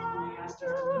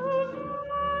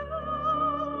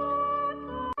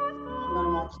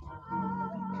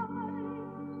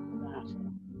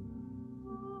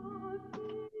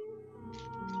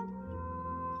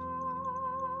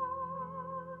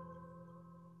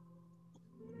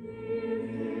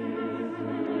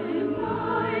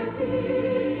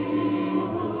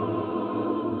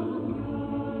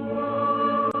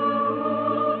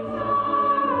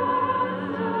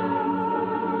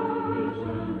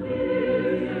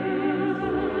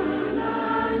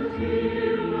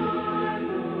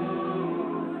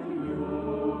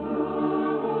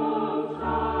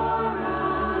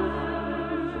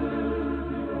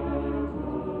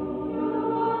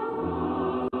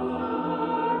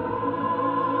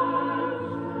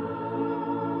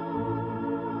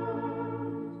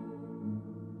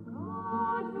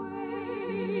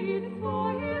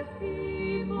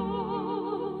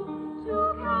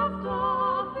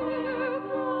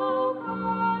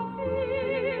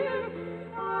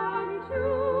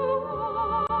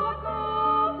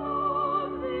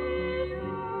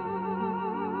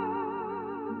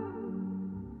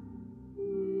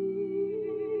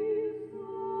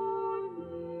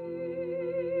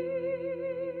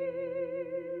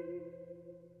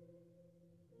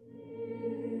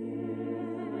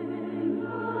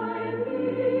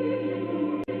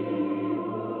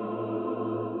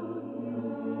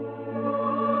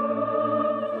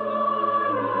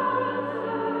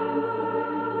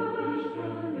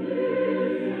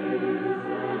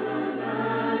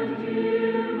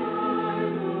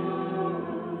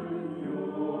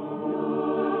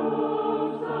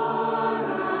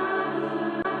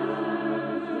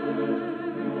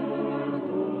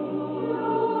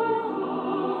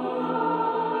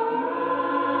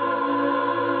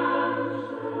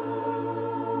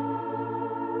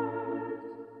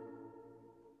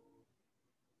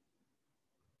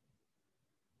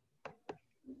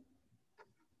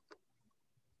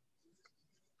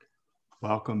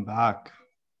 Welcome back.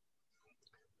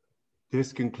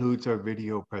 This concludes our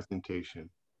video presentation.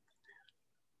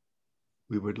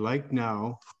 We would like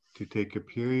now to take a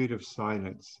period of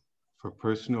silence for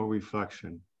personal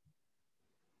reflection.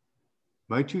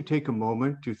 Might you take a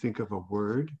moment to think of a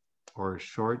word or a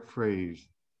short phrase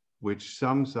which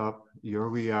sums up your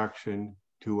reaction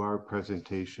to our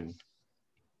presentation?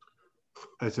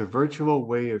 As a virtual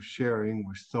way of sharing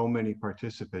with so many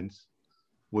participants,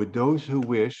 would those who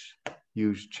wish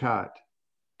use chat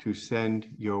to send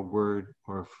your word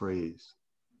or phrase?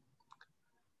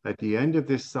 At the end of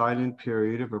this silent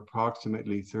period of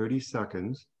approximately 30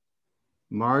 seconds,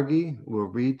 Margie will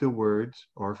read the words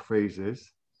or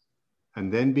phrases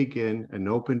and then begin an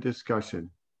open discussion,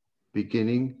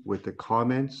 beginning with the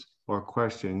comments or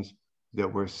questions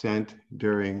that were sent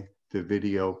during the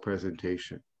video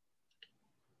presentation.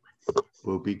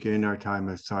 We'll begin our time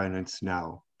of silence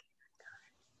now.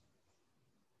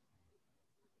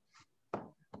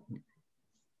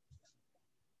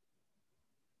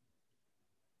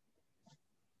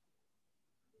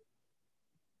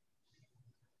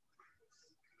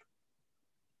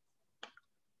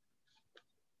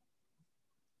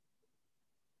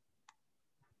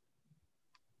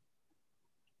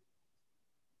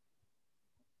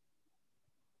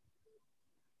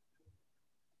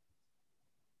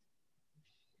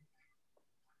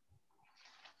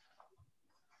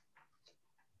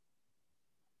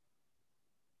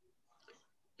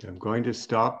 I'm going to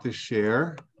stop the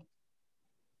share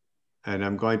and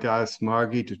I'm going to ask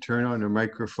Margie to turn on her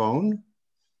microphone.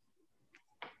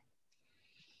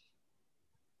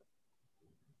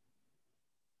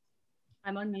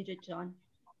 I'm unmuted, John.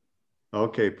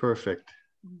 Okay, perfect.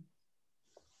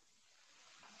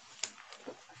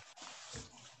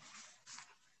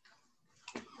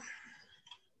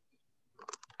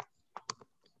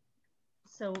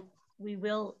 So we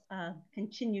will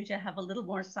continue to have a little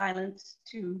more silence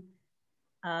to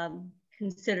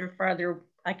consider further.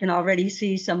 I can already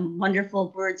see some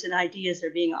wonderful words and ideas are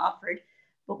being offered.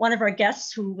 But one of our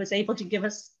guests who was able to give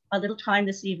us a little time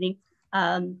this evening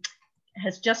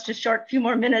has just a short few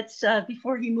more minutes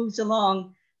before he moves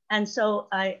along. And so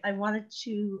I wanted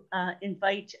to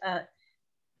invite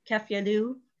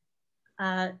Kefialu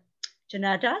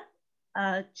Janada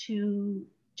to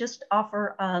just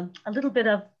offer a little bit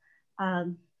of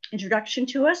introduction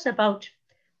to us about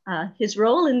his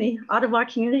role in the Ottawa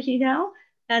community now,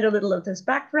 and a little of his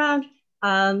background,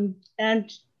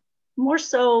 and more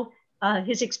so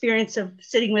his experience of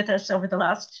sitting with us over the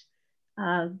last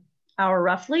hour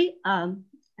roughly, and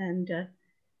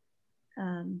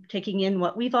taking in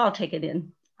what we've all taken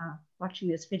in watching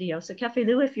this video. So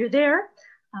Kefialu, if you're there,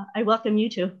 I welcome you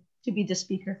to be the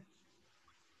speaker.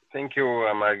 Thank you,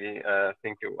 Maggie.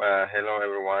 Thank you. Hello,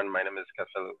 everyone. My name is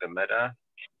Kafel Demeda.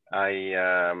 I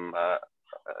am a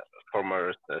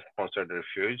former sponsored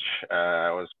refuge.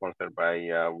 I was sponsored by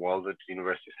Walden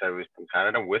University Service in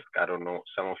Canada, WISC. I don't know,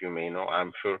 some of you may know.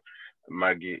 I'm sure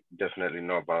Maggie definitely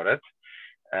know about it.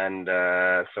 And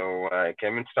so I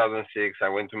came in 2006. I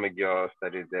went to McGill,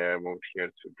 studied there, moved here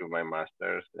to do my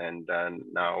master's. And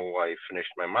now I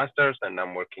finished my master's and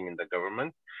I'm working in the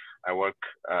government. I work,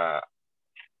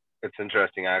 it's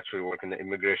interesting, I actually work in the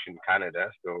immigration in Canada.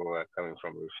 So coming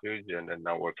from refuge and then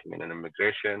now working in an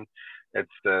immigration.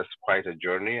 It's quite a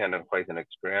journey and quite an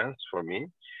experience for me.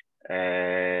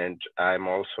 And I'm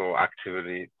also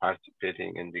actively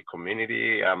participating in the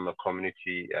community. I'm a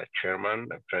community chairman,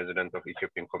 president of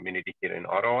Ethiopian community here in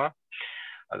Ottawa.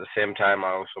 At the same time,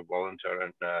 I also volunteer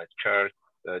in church,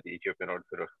 the Ethiopian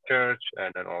Orthodox Church,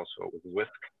 and then also with WISC,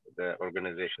 the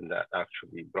organization that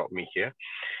actually brought me here.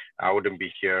 I wouldn't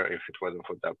be here if it wasn't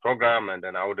for that program, and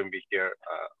then I wouldn't be here,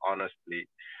 honestly,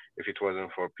 if it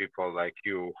wasn't for people like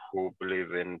you who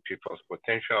believe in people's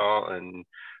potential and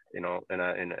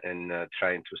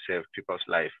trying to save people's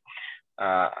life.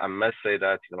 I must say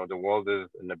that the world is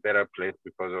in a better place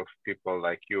because of people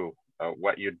like you.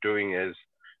 What you're doing is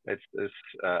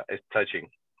it's touching,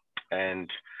 and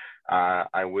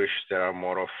I wish there are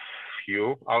more of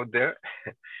you out there.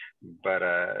 But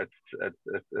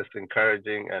it's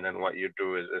encouraging, and then what you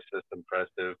do is just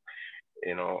impressive.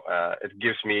 It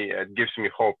gives me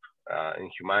hope in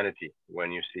humanity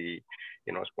when you see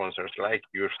sponsors like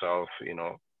yourself,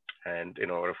 and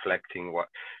reflecting what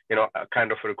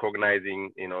kind of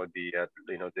recognizing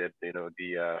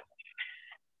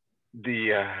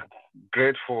the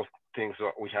grateful things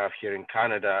that we have here in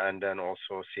Canada, and then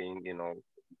also seeing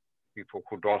people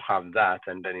who don't have that,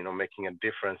 and then making a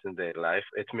difference in their life.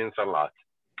 It means a lot.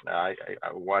 I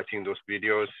watching those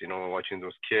videos, watching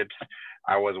those kids.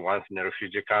 I was once in a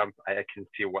refugee camp. I can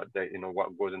see what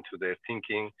what goes into their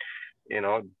thinking.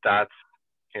 That's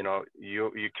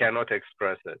you cannot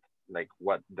express it, like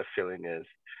what the feeling is,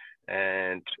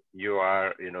 and you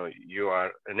are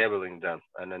enabling them,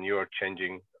 and then you are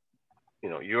changing.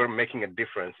 You're making a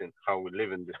difference in how we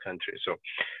live in this country. So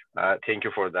thank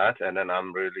you for that, and then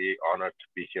I'm really honored to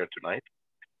be here tonight.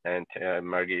 And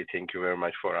Margie, thank you very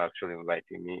much for actually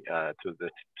inviting me to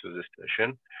this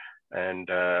session. And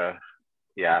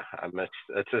yeah,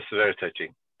 it's just very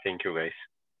touching. Thank you, guys.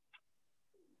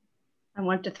 I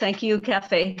want to thank you,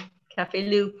 Cafe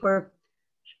Lou, for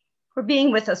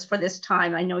being with us for this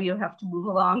time. I know you have to move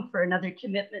along for another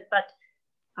commitment, but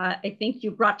I think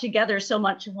you brought together so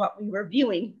much of what we were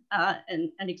viewing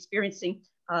and experiencing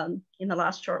in the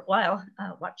last short while,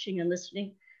 watching and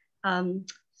listening.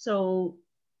 So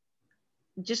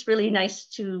just really nice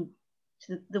to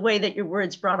the way that your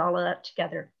words brought all of that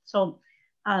together. So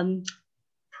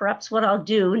perhaps what I'll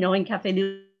do, knowing Cafe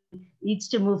Lou needs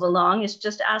to move along, is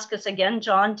just ask us again,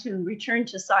 John, to return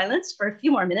to silence for a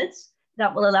few more minutes.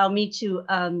 That will allow me to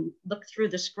look through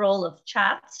the scroll of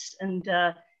chats,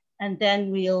 and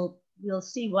then we'll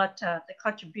see what the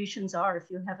contributions are.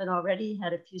 If you haven't already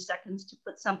had a few seconds to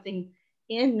put something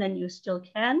in, then you still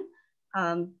can.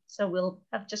 So we'll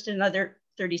have just another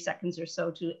 30 seconds or so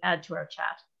to add to our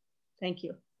chat. Thank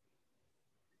you.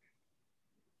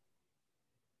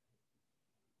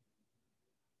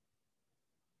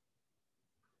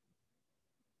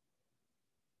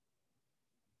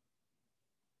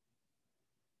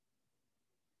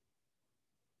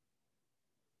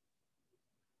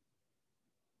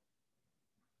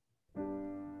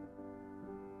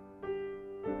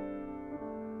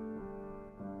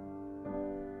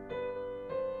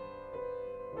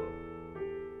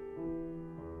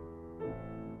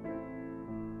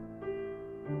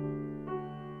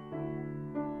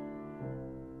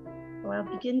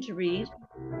 I'll begin to read.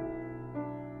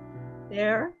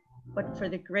 There, but for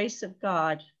the grace of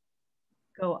God,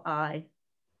 go I.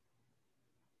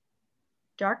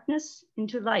 Darkness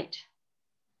into light.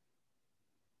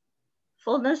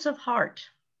 Fullness of heart.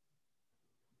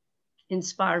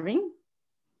 Inspiring.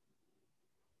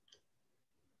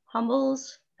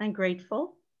 Humbles and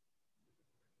grateful.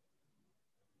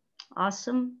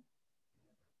 Awesome.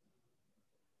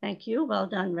 Thank you. Well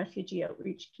done, Refugee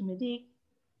Outreach Committee.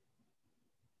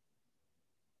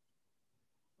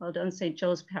 Well done, St.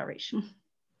 Joe's Parish.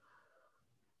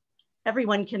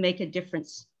 Everyone can make a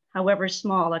difference, however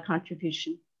small a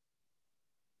contribution.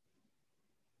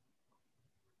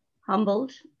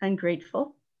 Humbled and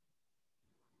grateful.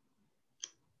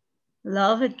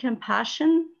 Love and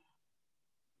compassion.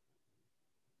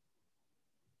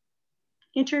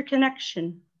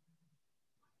 Interconnection.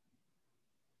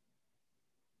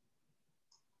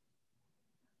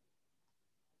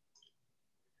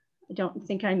 don't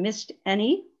think I missed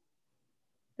any.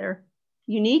 They're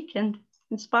unique and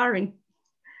inspiring.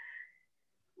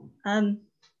 I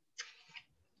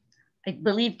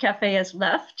believe Cafe has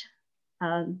left.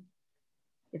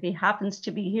 If he happens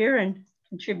to be here and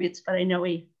contributes, but I know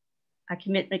a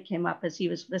commitment came up as he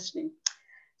was listening.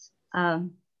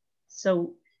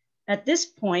 So at this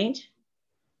point,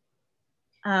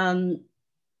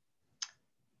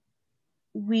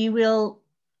 we will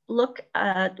look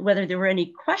at whether there were any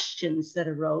questions that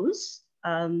arose.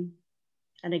 And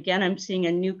again, I'm seeing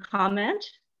a new comment.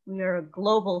 We are a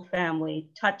global family,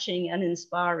 touching and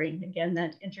inspiring. Again,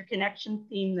 that interconnection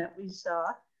theme that we saw.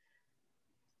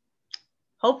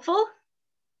 Hopeful.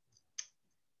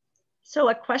 So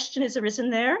a question has arisen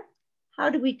there. How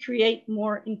do we create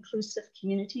more inclusive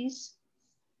communities?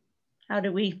 How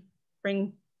do we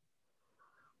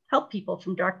help people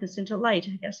from darkness into light?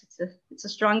 I guess it's a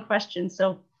strong question.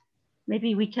 So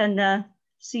maybe we can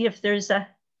see if there's a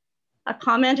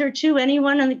comment or two.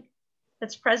 Anyone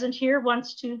that's present here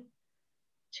wants to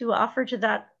offer to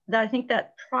that. I think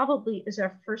that probably is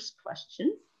our first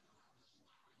question.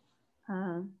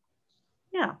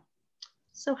 Yeah.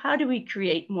 So how do we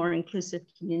create more inclusive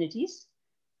communities?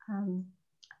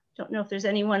 Don't know if there's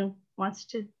anyone wants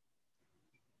to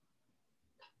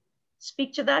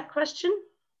speak to that question,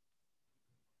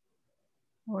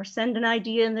 or send an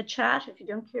idea in the chat if you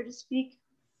don't care to speak.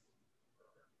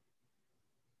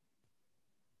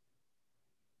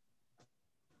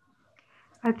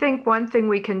 I think one thing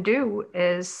we can do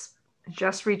is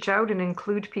just reach out and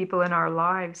include people in our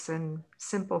lives and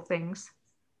simple things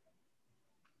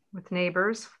with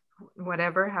neighbors,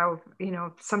 whatever, how,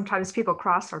 sometimes people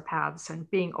cross our paths, and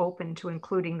being open to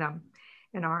including them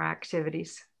in our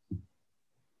activities.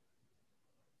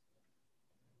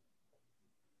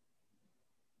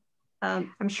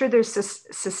 I'm sure there's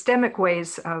systemic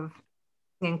ways of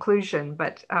inclusion,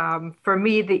 but for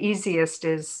me, the easiest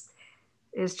is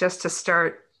just to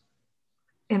start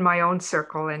in my own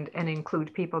circle and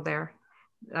include people there.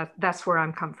 That's where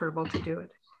I'm comfortable to do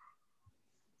it.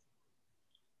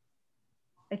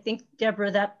 I think,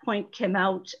 Deborah, that point came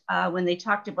out when they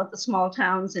talked about the small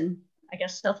towns in, I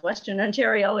guess, southwestern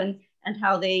Ontario, and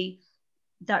how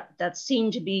that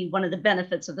seemed to be one of the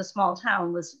benefits of the small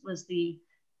town was the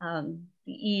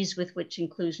ease with which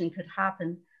inclusion could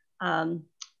happen.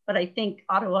 But I think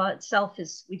Ottawa itself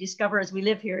we discover as we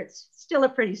live here, it's still a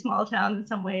pretty small town in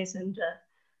some ways, and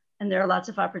there are lots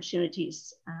of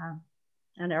opportunities.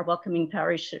 And our welcoming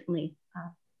parish certainly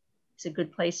is a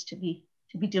good place to be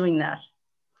doing that,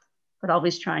 but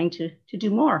always trying to do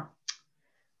more.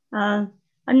 I'm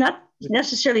not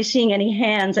necessarily seeing any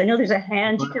hands. I know there's a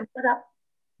hand you can put up.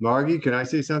 Margie, can I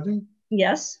say something?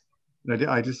 Yes.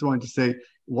 I just wanted to say,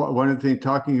 one of the things,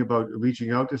 talking about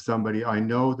reaching out to somebody, I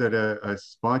know that a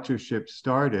sponsorship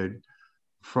started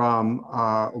from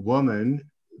a woman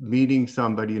meeting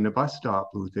somebody in a bus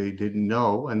stop who they didn't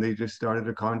know, and they just started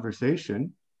a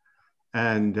conversation.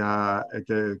 And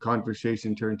the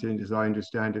conversation turned into, as I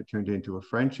understand it, turned into a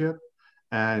friendship,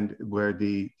 and where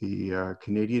the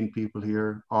Canadian people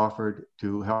here offered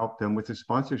to help them with the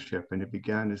sponsorship. And it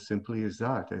began as simply as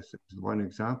that, as one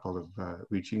example of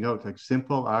reaching out, like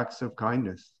simple acts of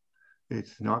kindness.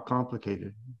 It's not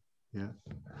complicated. Yeah.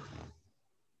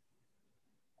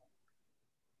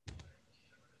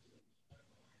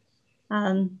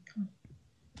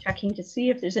 Checking to see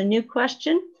if there's a new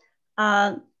question.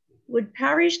 Would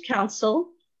Parish Council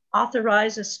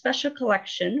authorize a special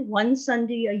collection one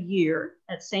Sunday a year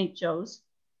at St. Joe's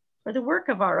for the work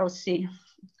of ROC?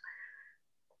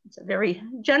 It's a very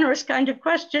generous kind of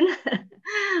question.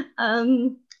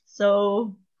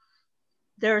 So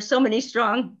there are so many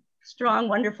strong,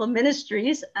 wonderful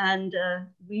ministries, and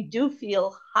we do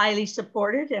feel highly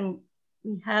supported, and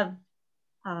we have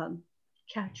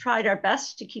tried our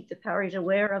best to keep the parish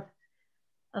aware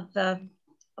of the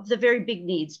very big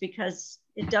needs, because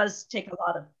it does take a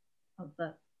lot of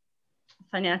the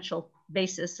financial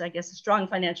basis, I guess, a strong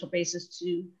financial basis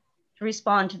to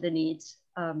respond to the needs.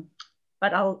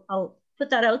 But I'll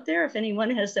put that out there. If anyone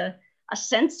has a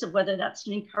sense of whether that's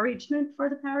an encouragement for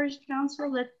the Parish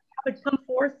Council that could come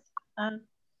forth. I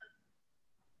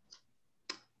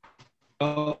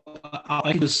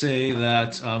can just say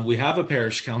that we have a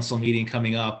Parish Council meeting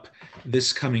coming up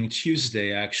this coming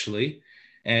Tuesday, actually.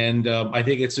 And I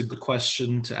think it's a good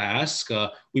question to ask.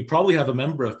 We probably have a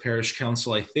member of Parish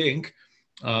Council, I think.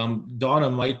 Donna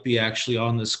might be actually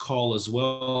on this call as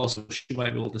well, so she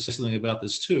might be able to say something about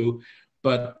this too.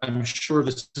 But I'm sure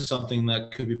this is something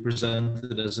that could be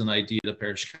presented as an idea to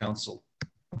Parish Council.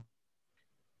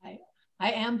 I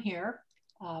am here.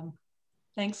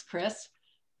 Thanks, Chris.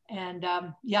 And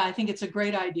yeah, I think it's a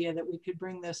great idea that we could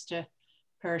bring this to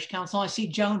Parish Council. I see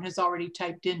Joan has already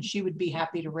typed in. She would be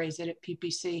happy to raise it at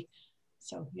PPC.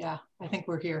 So yeah, I think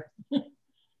we're here.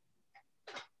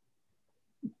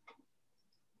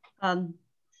 I'll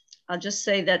just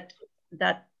say that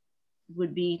that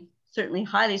would be certainly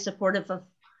highly supportive of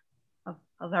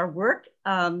our work.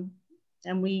 And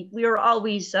we are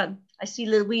always, I see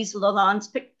Louise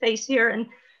Lalonde's face here, and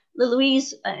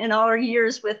Louise, in all our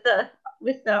years with the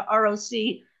ROC,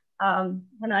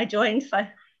 when I joined five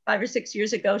or 6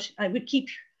 years ago, I would keep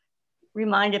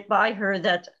reminded by her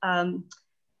that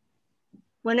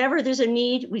whenever there's a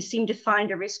need, we seem to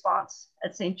find a response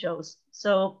at St. Joe's.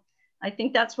 So I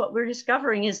think that's what we're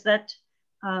discovering, is that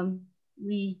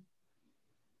we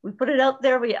put it out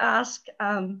there, we ask,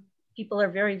 people are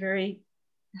very, very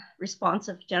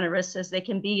responsive, generous as they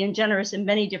can be, and generous in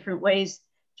many different ways.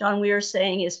 John Weir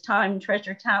saying is time,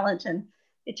 treasure, talent, and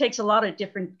it takes a lot of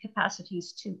different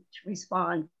capacities to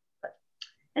respond. But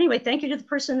anyway, thank you to the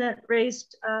person that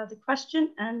raised the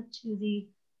question, and to the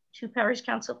two Parish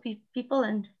Council people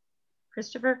and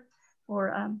Christopher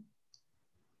for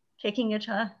taking it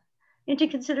into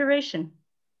consideration.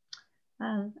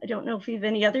 I don't know if you have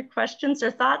any other questions or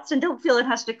thoughts, and don't feel it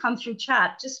has to come through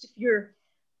chat. Just if you're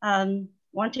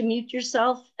want to mute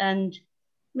yourself and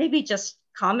maybe just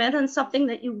comment on something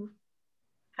that you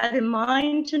had in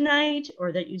mind tonight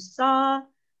or that you saw,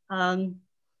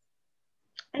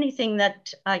 anything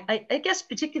that I guess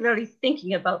particularly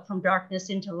thinking about From Darkness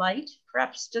into Light,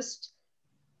 perhaps just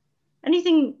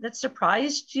anything that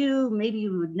surprised you, maybe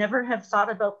you would never have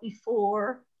thought about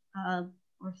before,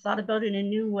 or thought about in a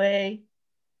new way.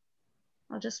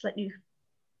 I'll just let you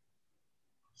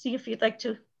see if you'd like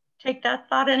to take that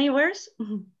thought anywheres.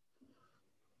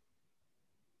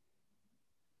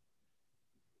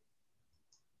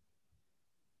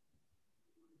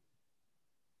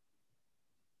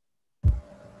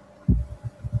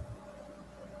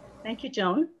 Thank you,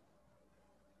 Joan.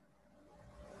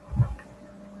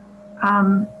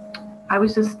 I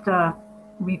was just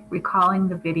recalling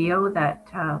the video that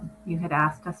you had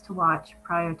asked us to watch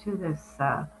prior to this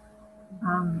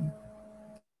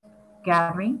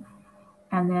gathering,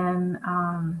 and then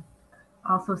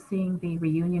also seeing the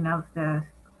reunion of the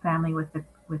family with the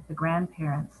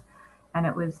grandparents, and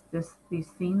it was these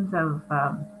scenes of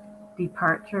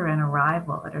departure and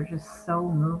arrival that are just so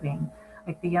moving.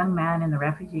 Like the young man in the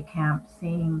refugee camp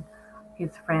seeing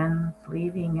his friends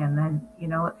leaving, and then, you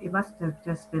know, it must have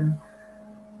just been,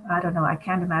 I don't know, I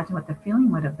can't imagine what the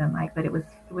feeling would have been like, but it was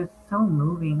so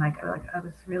moving. Like I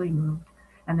was really moved.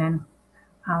 And then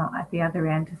at the other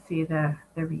end to see the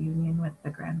reunion with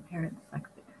the grandparents. Like,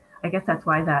 I guess that's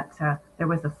why that there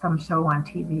was some show on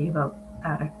TV about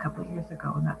that a couple of years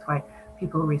ago, and that's why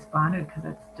people responded, because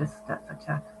it's just such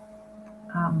a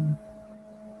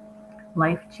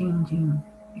life-changing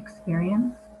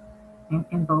experience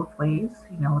in both ways.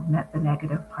 You know, the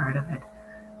negative part of it,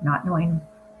 not knowing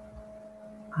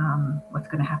what's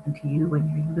going to happen to you when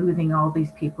you're losing all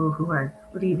these people who are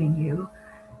leaving you,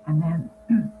 and then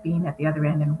being at the other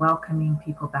end and welcoming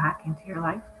people back into your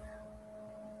life.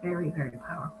 Very, very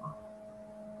powerful.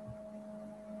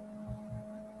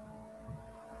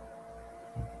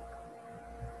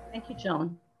 Thank you,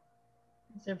 Joan.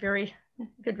 These are very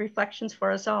good reflections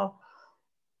for us all.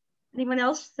 Anyone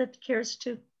else that cares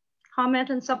to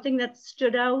comment on something that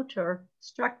stood out or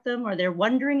struck them, or they're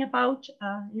wondering about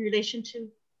in relation to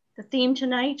the theme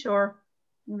tonight, or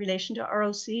in relation to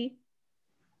ROC?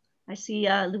 I see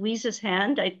Louise's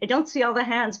hand. I don't see all the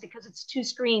hands because it's two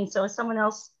screens. So if someone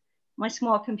else, my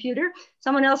small computer,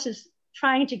 someone else is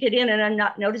trying to get in and I'm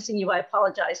not noticing you, I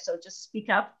apologize. So just speak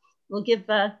up. We'll give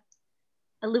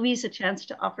Louise a chance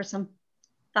to offer some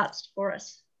thoughts for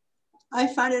us. I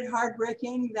find it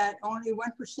heartbreaking that only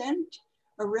 1%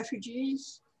 of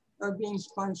refugees are being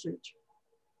sponsored.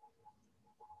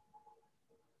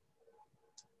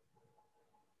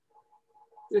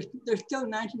 There's still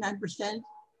 99%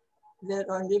 that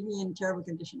are living in terrible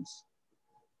conditions.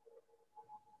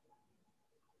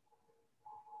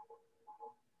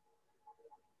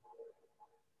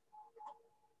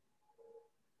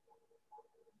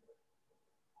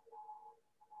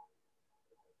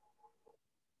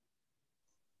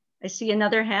 I see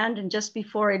another hand, and just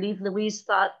before I leave Louise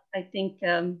thought, I think,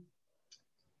 yeah,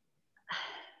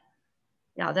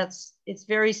 it's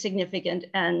very significant,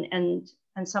 and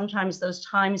sometimes those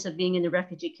times of being in the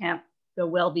refugee camp go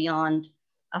well beyond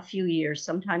a few years.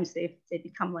 Sometimes they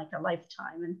become like a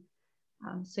lifetime,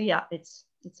 and so yeah, it's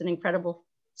an incredible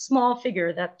small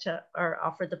figure that are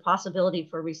offered the possibility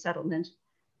for resettlement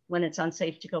when it's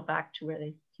unsafe to go back to where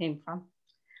they came from.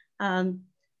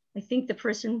 I think the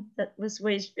person that was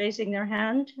raising their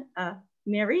hand,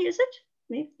 Mary, is it?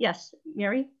 Maybe? Yes,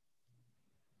 Mary.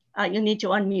 You need to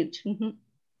unmute. You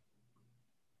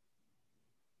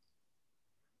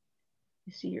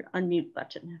see your unmute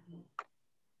button.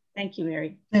 Thank you,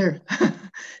 Mary. There.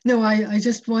 No, I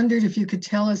just wondered if you could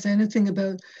tell us anything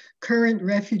about current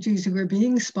refugees who are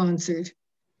being sponsored.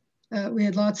 We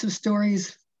had lots of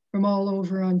stories from all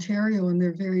over Ontario, and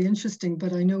they're very interesting,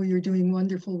 but I know you're doing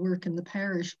wonderful work in the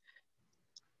parish.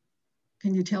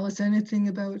 Can you tell us anything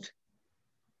about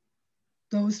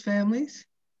those families?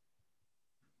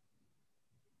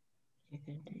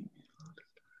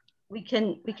 We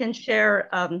can share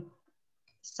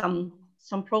some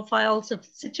profiles of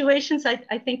situations,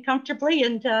 I think, comfortably,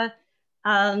 and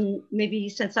maybe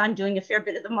since I'm doing a fair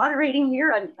bit of the moderating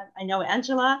here, I know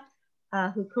Angela,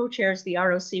 who co-chairs the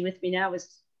ROC with me now,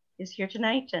 is here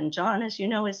tonight, and John, as you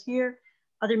know, is here.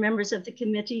 Other members of the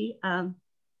committee,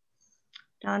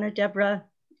 Donna, Deborah,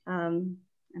 I'm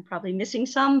probably missing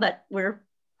some, but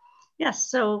yes.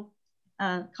 So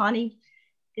Connie,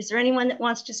 is there anyone that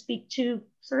wants to speak to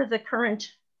sort of the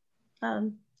current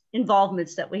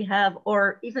involvements that we have,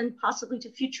 or even possibly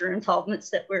to future involvements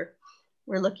that we're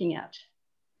looking at?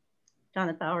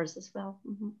 Donna Bowers as well.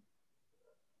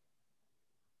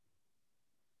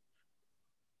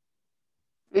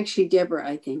 Actually, Deborah,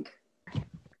 I think.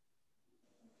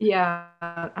 Yeah,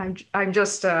 I'm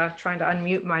just trying to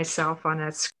unmute myself on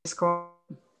that screen.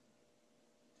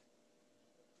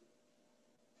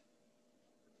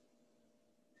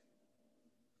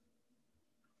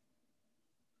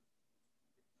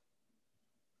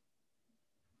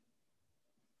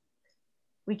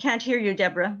 We can't hear you,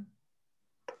 Deborah.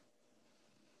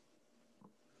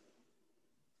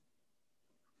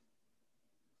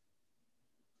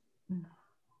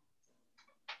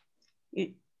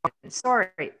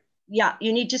 Sorry. Yeah,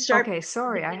 you need to start. Okay,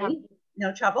 sorry. I have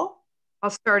no trouble. I'll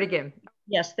start again.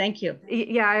 Yes, thank you.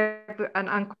 Yeah, I have an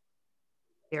uncle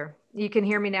here. You can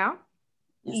hear me now?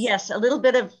 Yes, a little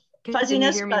bit of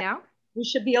fuzziness. Can you hear me now? We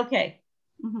should be okay.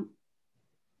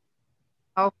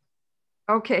 Oh,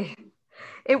 okay.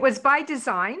 It was by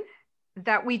design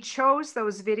that we chose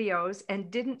those videos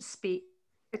and didn't speak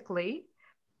specifically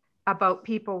about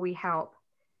people we help,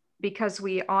 because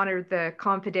we honored the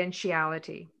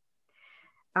confidentiality.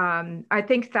 I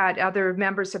think that other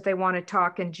members, if they want to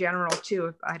talk in general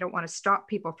too, I don't want to stop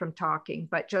people from talking,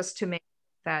 but just to make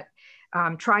that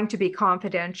trying to be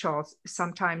confidential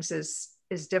sometimes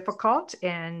is difficult.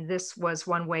 And this was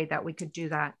one way that we could do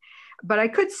that. But I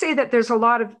could say that there's a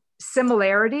lot of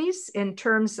similarities in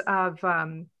terms of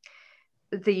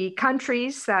the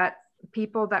countries that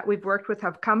people that we've worked with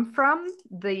have come from.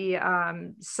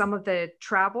 Some of the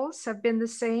travels have been the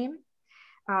same.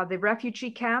 The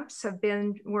refugee camps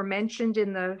were mentioned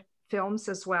in the films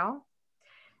as well.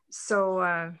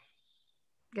 So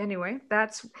anyway,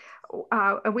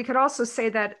 we could also say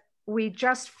that we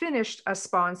just finished a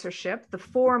sponsorship, the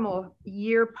formal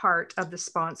year part of the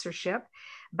sponsorship.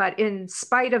 But in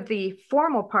spite of the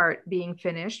formal part being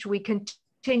finished, we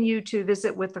continue to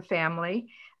visit with the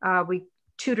family. We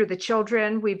tutor the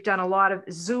children. We've done a lot of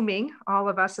Zooming. All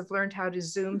of us have learned how to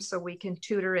Zoom so we can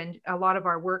tutor, and a lot of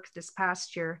our work this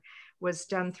past year was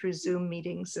done through Zoom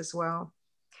meetings as well.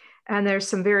 And there's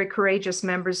some very courageous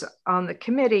members on the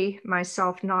committee,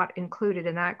 myself not included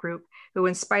in that group, who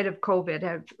in spite of COVID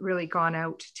have really gone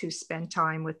out to spend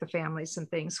time with the families and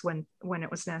things when it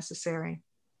was necessary.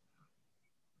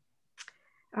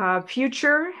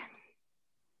 Future,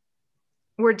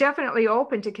 we're definitely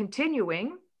open to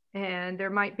continuing, and there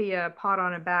might be a pot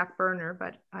on a back burner,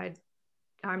 but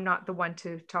I'm not the one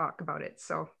to talk about it.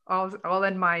 So I'll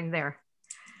end mine there.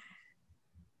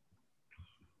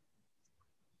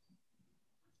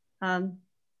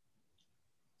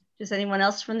 Does anyone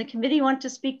else from the committee want to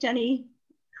speak to any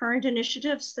current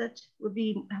initiatives that would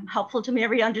be helpful to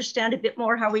Mary understand a bit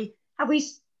more how we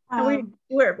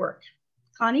do our work?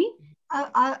 Connie?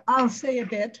 I'll say a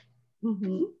bit.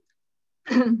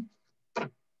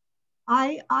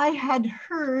 I had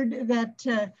heard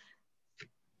that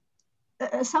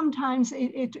sometimes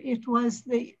it was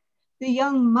the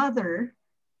young mother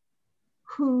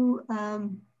who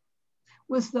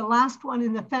was the last one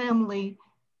in the family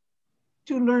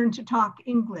to learn to talk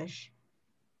English.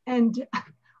 And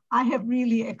I have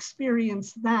really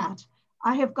experienced that.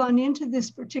 I have gone into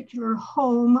this particular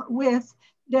home with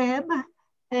Deb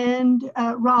and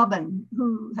Robin,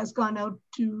 who has gone out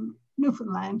to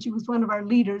Newfoundland. She was one of our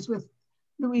leaders with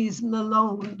Louise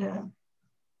Lalonde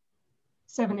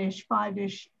 7-ish,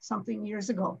 5-ish something years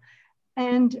ago.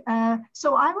 And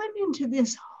so I went into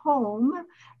this home,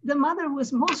 the mother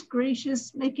was most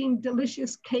gracious, making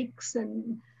delicious cakes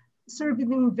and serving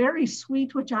them very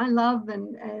sweet, which I love,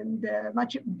 and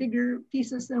much bigger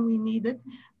pieces than we needed.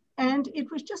 And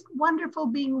it was just wonderful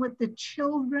being with the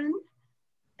children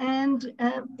and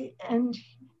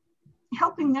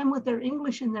helping them with their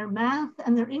English and their math,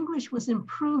 and their English was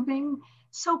improving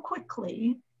so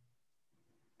quickly.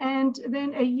 And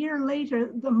then a year later,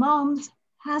 the mom's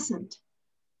hasn't.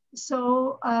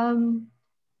 So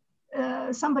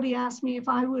somebody asked me if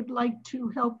I would like to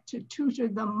help to tutor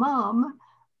the mom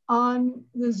on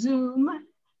the Zoom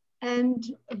and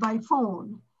by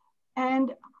phone.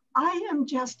 And I am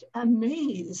just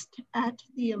amazed at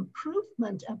the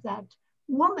improvement of that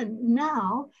woman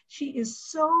now. She is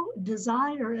so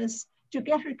desirous to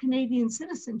get her Canadian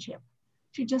citizenship.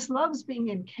 She just loves being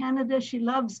in Canada. She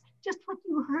loves just what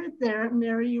you heard there,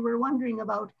 Mary, you were wondering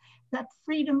about, that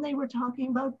freedom they were talking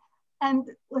about. And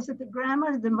was it the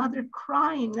grandma, the mother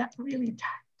crying? That really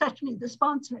touched me, the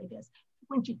sponsor, I guess.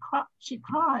 When she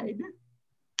cried,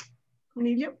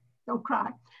 Cornelia, don't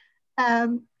cry.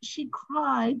 She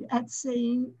cried at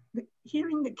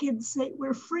hearing the kids say,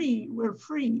 we're free, we're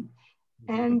free.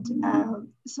 And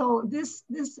so this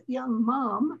young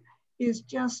mom is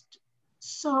just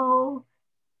so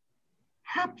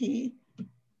happy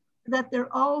that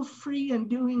they're all free and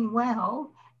doing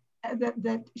well,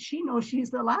 that she knows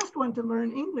she's the last one to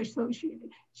learn English. So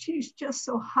she's just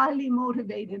so highly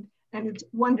motivated, and it's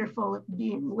wonderful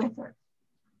being with her.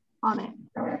 Amen.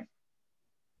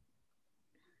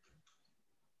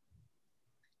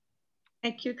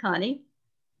 Thank you, Connie.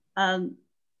 In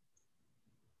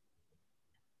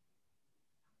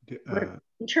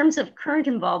terms of current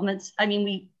involvements, I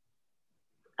mean,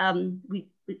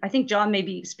 I think John may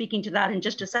be speaking to that in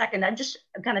just a second. I'm just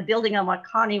kind of building on what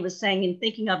Connie was saying and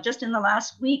thinking of just in the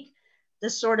last week,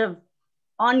 this sort of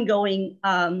ongoing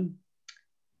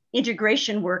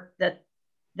integration work that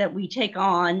we take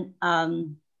on. I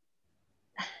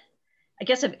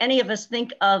guess if any of us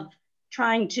think of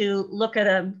trying to look at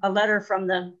a letter from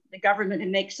the government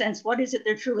and make sense, what is it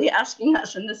they're truly asking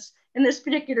us in this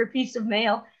particular piece of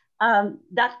mail?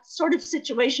 That sort of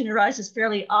situation arises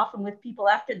fairly often with people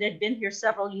after they've been here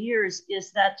several years,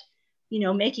 is that,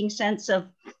 making sense of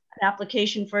an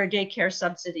application for a daycare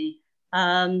subsidy,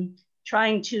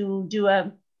 trying to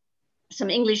do some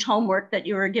English homework that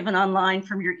you were given online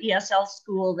from your ESL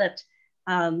school that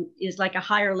is like a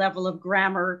higher level of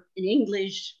grammar in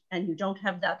English, and you don't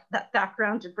have that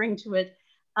background to bring to it.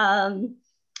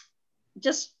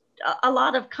 Just a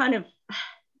lot of kind of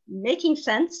making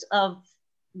sense of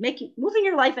moving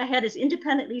your life ahead as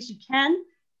independently as you can,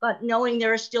 but knowing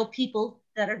there are still people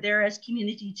that are there as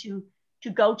community to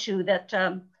go to, that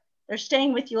they're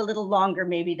staying with you a little longer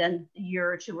maybe than a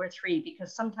year or 2 or 3,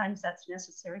 because sometimes that's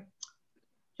necessary.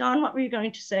 John, what were you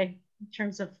going to say in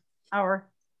terms of our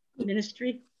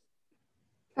ministry?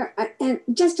 And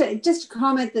just to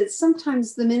comment that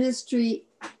sometimes the ministry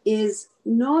is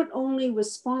not only with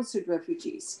sponsored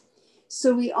refugees.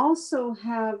 So we also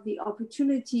have the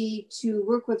opportunity to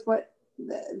work with what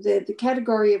the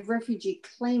category of refugee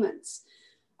claimants.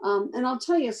 And I'll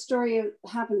tell you a story that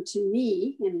happened to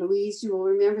me, and Louise, you will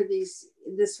remember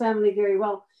this family very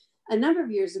well. A number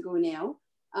of years ago now,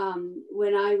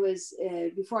 when I was,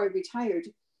 before I retired,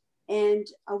 and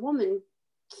a woman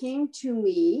came to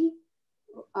me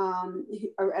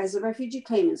as a refugee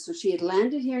claimant. So she had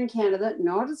landed here in Canada,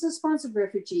 not as a sponsored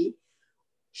refugee.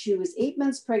 She was 8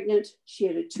 months pregnant. She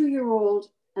had a 2-year-old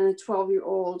and a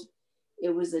 12-year-old.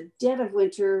 It was a dead of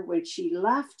winter. When she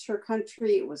left her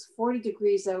country, it was 40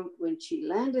 degrees out. When she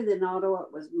landed in Ottawa,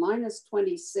 it was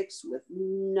 -26 with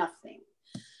nothing.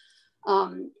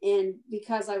 And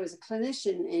because I was a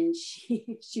clinician and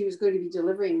she was going to be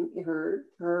delivering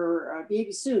her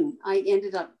baby soon, I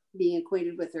ended up being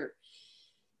acquainted with her.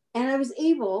 And I was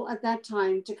able at that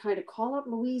time to kind of call up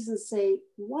Louise and say,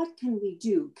 what can we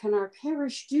do? Can our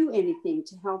parish do anything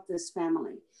to help this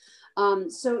family?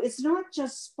 So it's not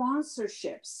just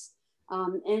sponsorships.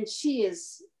 And she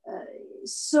is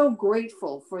so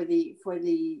grateful for the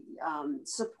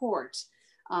support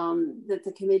that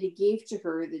the committee gave to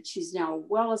her, that she's now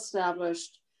well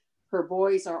established. Her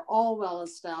boys are all well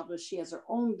established. She has her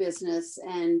own business,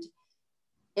 and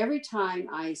every time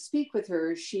I speak with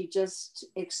her, she just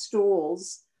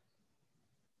extols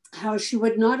how she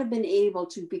would not have been able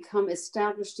to become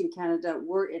established in Canada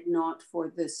were it not for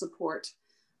the support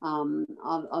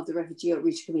of the Refugee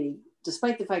Outreach Committee,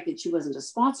 despite the fact that she wasn't a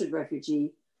sponsored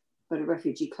refugee, but a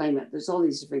refugee claimant. There's all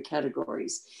these different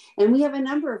categories. And we have a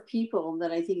number of people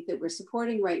that I think that we're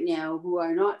supporting right now who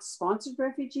are not sponsored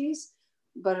refugees,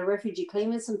 about our refugee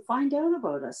claimants and find out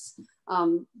about us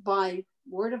by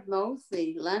word of mouth.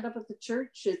 They land up at the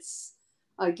church. It's,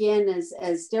 again,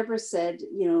 as Deborah said,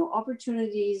 you know,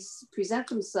 opportunities present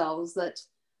themselves that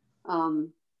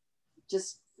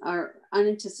just are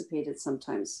unanticipated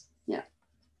sometimes. Yeah.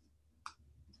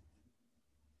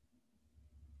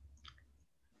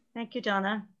 Thank you,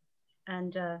 Donna.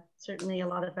 And certainly a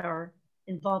lot of our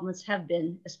involvements have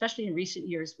been, especially in recent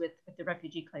years, with the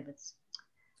refugee claimants.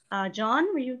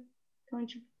 John, were you going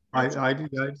to? I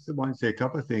just want to say a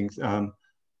couple of things.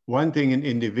 One thing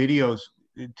in the videos,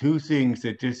 two things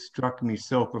that just struck me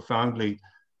so profoundly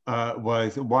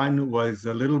was, one was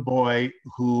a little boy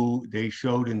who they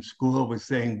showed in school was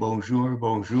saying bonjour,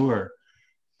 bonjour.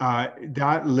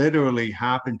 That literally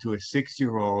happened to a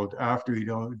 6-year-old after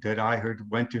that I heard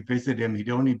went to visit him. He'd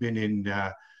only been in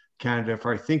Canada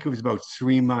for, I think it was about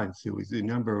 3 months. It was a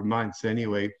number of months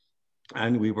anyway.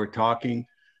 And we were talking,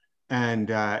 and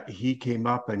he came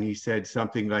up and he said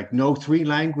something like, no 3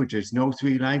 languages, no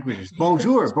 3 languages.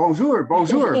 Bonjour, bonjour,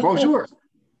 bonjour, bonjour.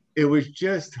 It was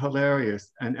just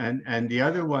hilarious. And the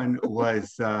other one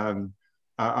was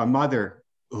a mother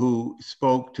who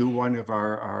spoke to one of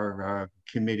our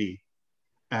committee,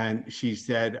 and she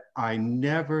said, I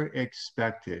never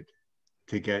expected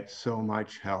to get so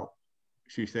much help.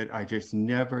 She said, I just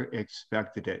never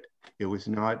expected it. It was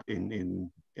not in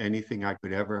anything I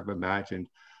could ever have imagined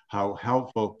how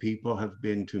helpful people have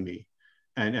been to me.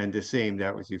 And the same,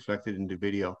 that was reflected in the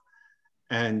video.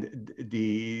 And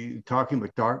the talking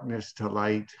about darkness to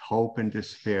light, hope and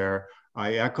despair,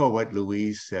 I echo what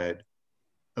Louise said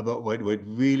about what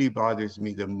really bothers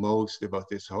me the most about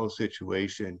this whole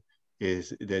situation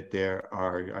is that there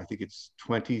are, I think it's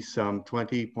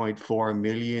 20.4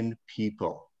 million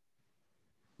people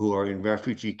who are in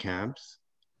refugee camps,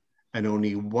 and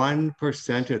only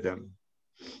 1% of them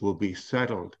will be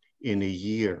settled in a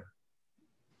year.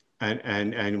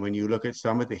 And when you look at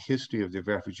some of the history of the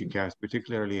refugee camps,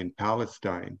 particularly in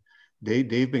Palestine,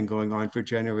 they've been going on for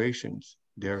generations.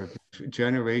 There are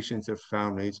generations of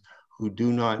families who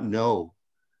do not know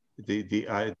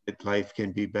that life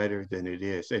can be better than it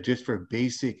is. And just for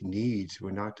basic needs,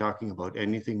 we're not talking about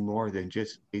anything more than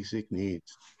just basic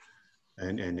needs.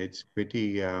 And it's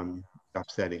pretty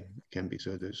upsetting, it can be.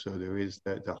 So there is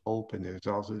the hope, and there's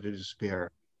also the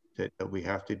despair that we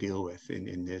have to deal with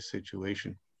in this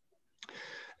situation.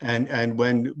 And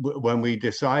when we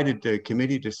decided, the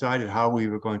committee decided how we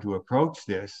were going to approach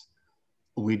this,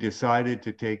 we decided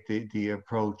to take the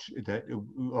approach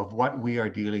of what we are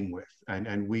dealing with.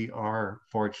 And we are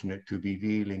fortunate to be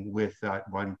dealing with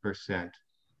that 1%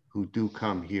 who do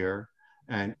come here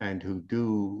and who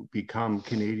do become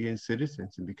Canadian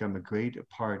citizens and become a great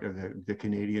part of the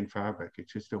Canadian fabric.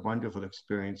 It's just a wonderful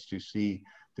experience to see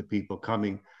the people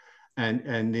coming.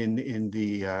 And in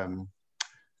the,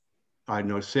 I don't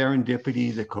know,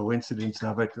 serendipity, the coincidence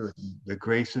of it, or the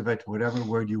grace of it, whatever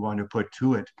word you want to put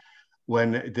to it,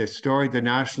 when the story, the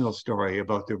national story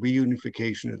about the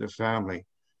reunification of the family,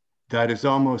 that is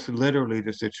almost literally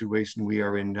the situation we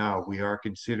are in now. We are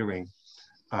considering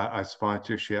a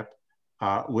sponsorship,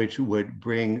 which would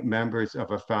bring members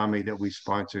of a family that we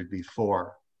sponsored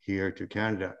before here to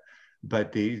Canada.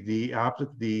 But there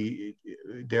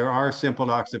are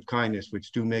simple acts of kindness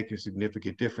which do make a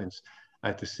significant difference.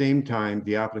 At the same time,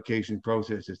 the application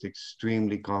process is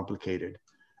extremely complicated.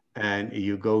 And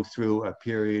you go through a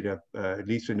period of at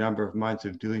least a number of months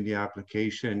of doing the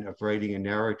application, of writing a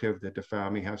narrative that the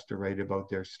family has to write about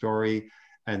their story,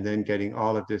 and then getting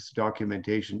all of this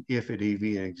documentation, if it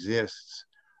even exists,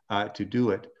 to do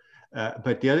it.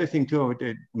 But the other thing too,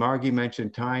 Margie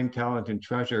mentioned time, talent, and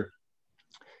treasure.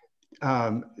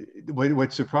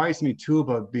 What surprised me too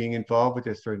about being involved with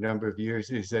this for a number of years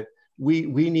is that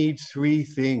we need 3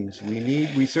 things.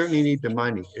 We certainly need the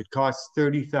money. It costs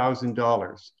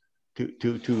 $30,000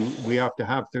 we have to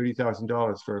have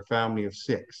 $30,000 for a family of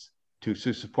 6 to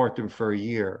support them for a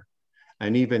year.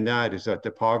 And even that is at the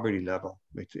poverty level.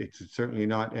 It's certainly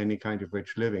not any kind of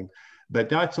rich living, but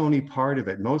that's only part of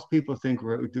it. Most people think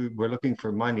we're looking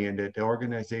for money, and that the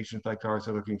organizations like ours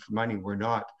are looking for money. We're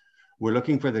not. We're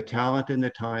looking for the talent and the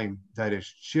time that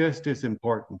is just as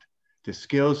important. The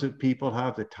skills that people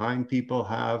have, the time people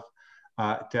have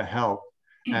to help.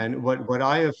 And what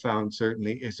I have found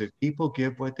certainly is that people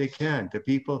give what they can. The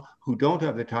people who don't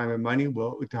have the time or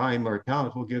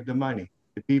talent will give the money.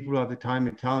 The people who have the time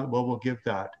and talent will give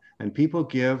that. And people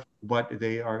give what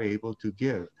they are able to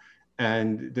give.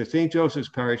 And the St. Joseph's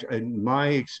Parish, in my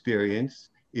experience,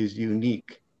 is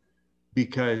unique,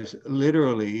 because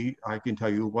literally, I can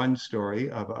tell you one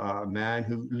story of a man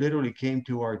who literally came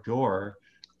to our door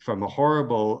from a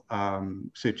horrible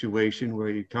situation where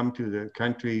he'd come to the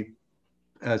country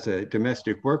as a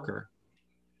domestic worker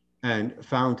and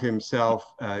found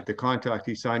himself, the contract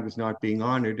he signed was not being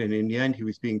honored. And in the end, he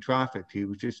was being trafficked. He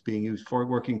was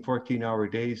working 14-hour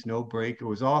days, no break. It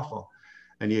was awful.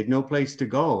 And he had no place to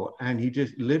go. And he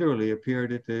just literally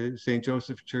appeared at the St.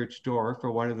 Joseph Church door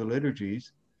for one of the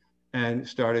liturgies and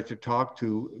started to talk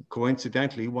to,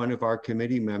 coincidentally, one of our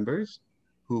committee members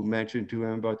who mentioned to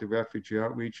him about the Refugee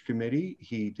Outreach Committee.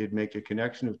 He did make a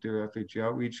connection with the Refugee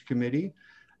Outreach Committee.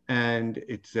 And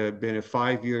it's been a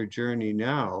 5-year journey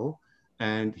now.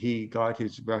 And he got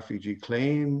his refugee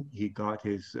claim. He got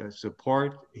his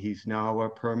support. He's now a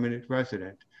permanent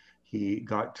resident. He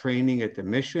got training at the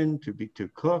mission to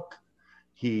cook.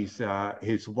 He's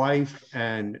his wife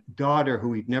and daughter,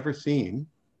 who he'd never seen,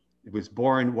 was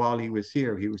born while he was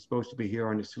here. He was supposed to be here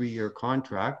on a 3-year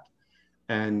contract.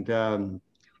 And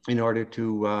in order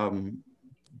to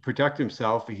protect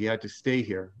himself, he had to stay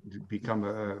here to become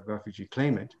a refugee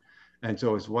claimant. And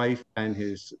so his wife and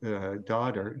his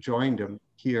daughter joined him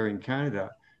here in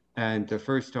Canada. And the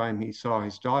first time he saw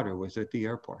his daughter was at the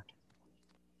airport.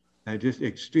 And just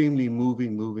extremely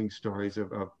moving stories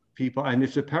of people. And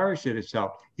it's the parish in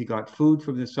itself. He got food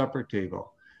from the supper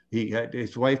table.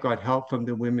 His wife got help from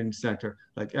the women's center.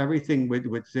 Like everything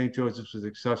with St. Joseph's was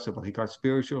accessible. He got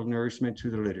spiritual nourishment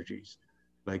through the liturgies.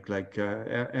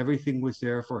 Everything was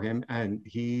there for him, and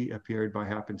he appeared by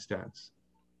happenstance.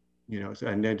 You know,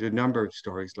 and there's a number of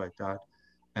stories like that.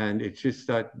 And it's just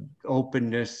that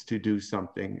openness to do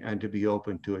something and to be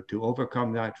open to it, to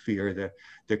overcome that fear.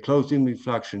 The closing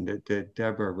reflection that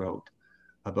Deborah wrote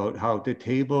about how the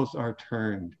tables are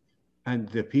turned, and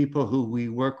the people who we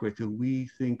work with, who we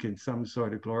think in some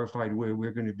sort of glorified way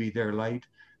we're going to be their light,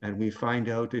 and we find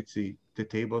out it's the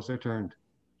tables are turned.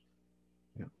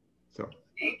 Yeah. So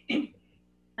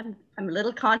I'm a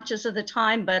little conscious of the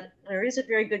time, but there is a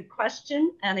very good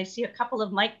question, and I see a couple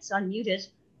of mics unmuted.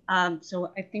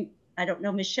 So I don't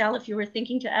know, Michelle, if you were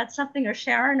thinking to add something, or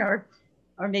Sharon, or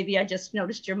maybe I just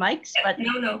noticed your mics. But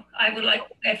No, I would like,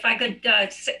 if I could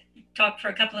talk for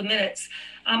a couple of minutes.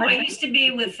 I used to be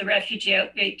with the Refugee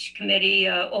Outreach Committee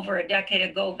over a decade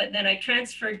ago, but then I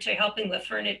transferred to helping with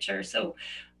furniture. So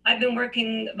I've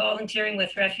been volunteering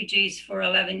with refugees for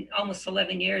almost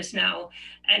 11 years now.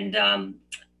 And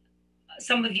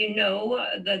some of you know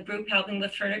the group Helping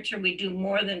with Furniture. We do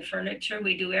more than furniture.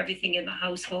 We do everything in the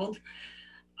household.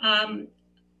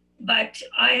 But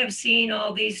I have seen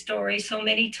all these stories so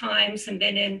many times and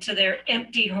been into their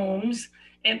empty homes,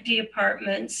 empty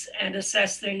apartments, and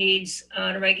assess their needs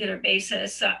on a regular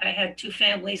basis. I had 2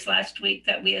 families last week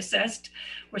that we assessed.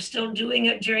 We're still doing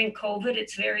it during COVID.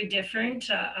 It's very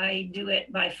different. I do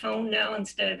it by phone now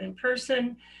instead of in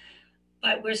person,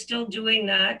 but we're still doing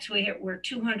that. We're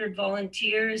 200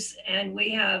 volunteers, and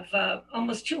we have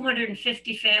almost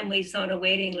 250 families on a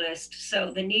waiting list.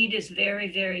 So the need is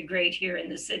very, very great here in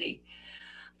the city.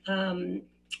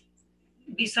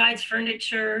 Besides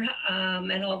furniture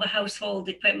and all the household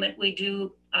equipment we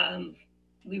do,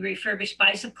 we refurbish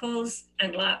bicycles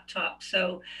and laptops.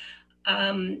 So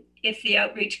if the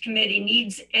outreach committee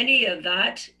needs any of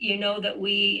that, you know that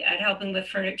we at Helping with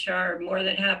Furniture are more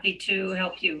than happy to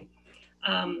help you.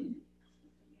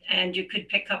 And you could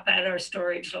pick up at our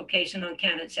storage location on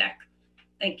Canatech.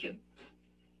 Thank you.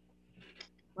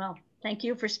 Well, thank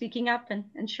you for speaking up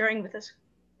and sharing with us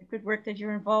the good work that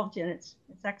you're involved in. It's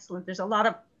excellent. There's a lot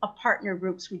of partner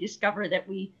groups we discover that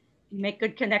we make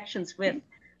good connections with.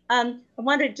 I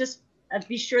want to just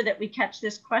be sure that we catch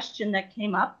this question that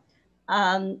came up,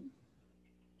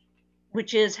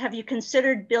 which is, have you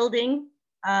considered building,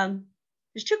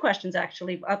 there's 2 questions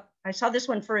actually. I saw this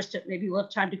one first. Maybe we'll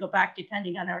have time to go back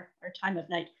depending on our time of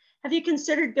night. Have you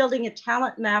considered building a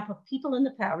talent map of people in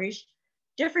the parish,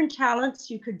 different talents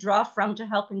you could draw from to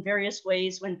help in various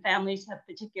ways when families have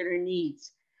particular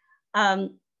needs?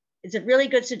 It's a really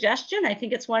good suggestion. I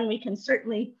think it's one we can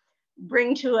certainly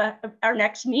bring to our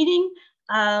next meeting.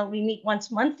 We meet once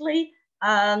monthly.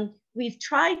 We've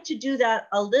tried to do that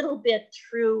a little bit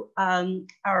through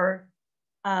our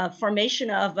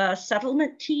formation of a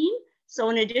settlement team. So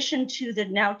in addition to the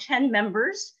now 10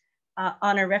 members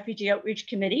on our Refugee Outreach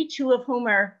Committee, 2 of whom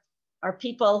are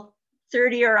people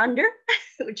 30 or under,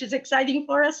 which is exciting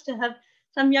for us to have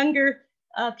some younger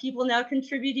people now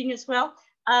contributing as well.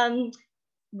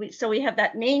 So we have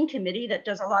that main committee that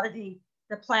does a lot of the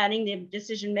planning, the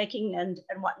decision making and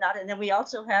whatnot. And then we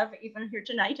also have, even here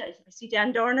tonight, I see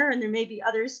Dan Dorner, and there may be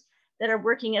others that are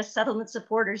working as settlement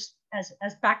supporters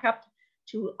as backup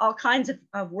to all kinds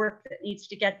of work that needs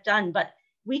to get done. But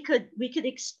we could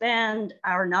expand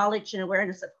our knowledge and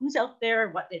awareness of who's out there,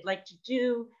 what they'd like to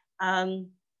do.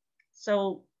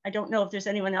 So I don't know if there's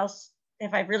anyone else,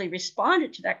 if I've really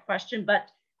responded to that question, but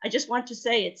I just want to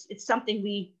say it's something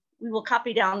we will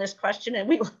copy down this question, and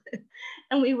we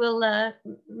will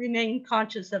remain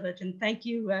conscious of it. And thank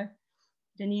you,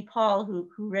 Denis Paul, who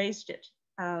raised it.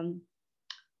 I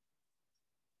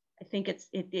think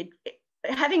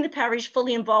having the parish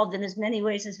fully involved in as many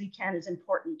ways as we can is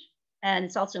important. And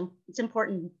it's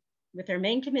important with our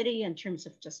main committee in terms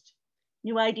of just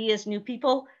new ideas, new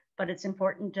people, but it's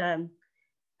important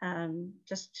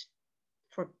just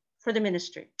for the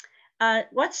ministry.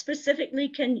 What specifically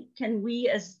can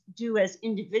we do as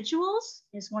individuals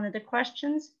is one of the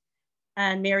questions.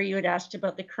 And Mary, you had asked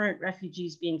about the current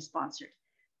refugees being sponsored.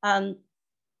 I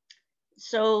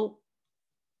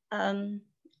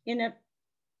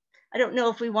don't know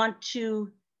if we want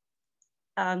to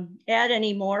add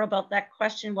any more about that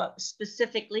question, what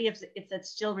specifically, if that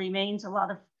still remains a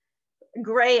lot of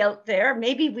gray out there.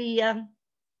 Maybe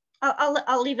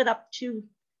I'll leave it up to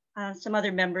some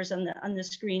other members on the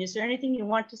screen. Is there anything you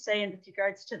want to say in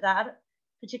regards to that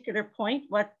particular point,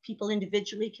 what people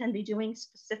individually can be doing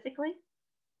specifically?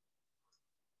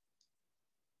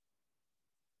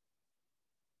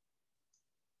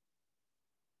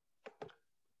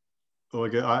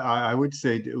 Well, I would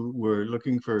say we're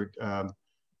looking for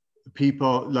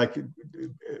people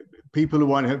who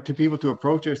want people to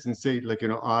approach us and say, like,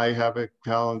 I have a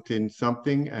talent in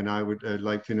something, and I would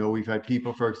like to know. We've had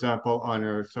people, for example, on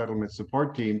our settlement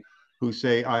support team who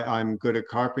say, I'm good at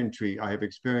carpentry, I have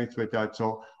experience with that,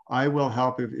 so I will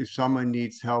help if someone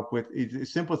needs help with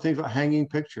simple things like hanging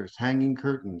pictures, hanging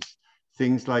curtains,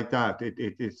 things like that.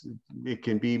 It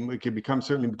can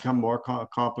certainly become more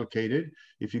complicated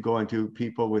if you go into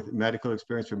people with medical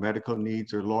experience or medical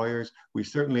needs or lawyers. We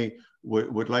certainly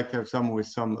would like to have someone with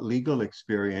some legal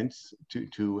experience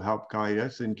to help guide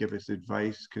us and give us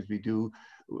advice, because we do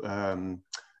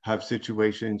have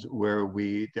situations where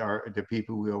the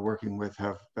people we are working with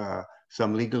have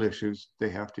some legal issues they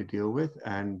have to deal with.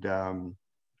 And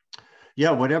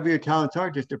yeah, whatever your talents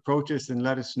are, just approach us and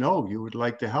let us know you would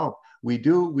like to help. We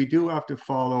do have to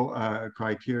follow a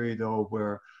criteria, though,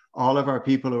 where all of our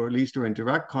people, or at least are in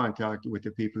direct contact with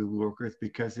the people we work with,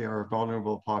 because they are a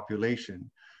vulnerable population.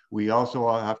 We also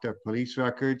have to have police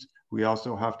records. We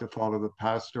also have to follow the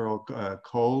pastoral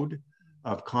code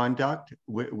of conduct,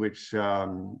 which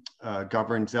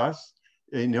governs us,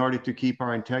 in order to keep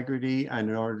our integrity and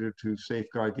in order to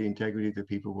safeguard the integrity of the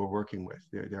people we're working with.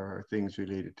 There are things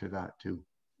related to that too.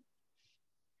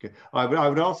 Okay. I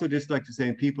would also just like to say,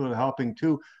 and people are helping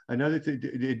too, another thing,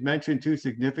 it mentioned too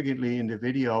significantly in the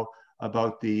video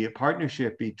about the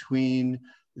partnership between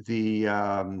the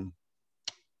SIDIBMA.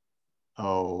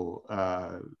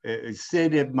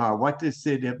 What is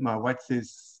SIDIBMA? What's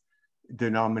this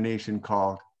denomination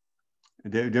called?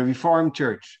 The Reformed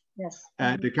Church. Yes.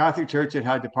 The Catholic Church that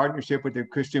had the partnership with the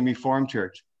Christian Reformed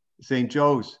Church. St.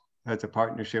 Joe's has a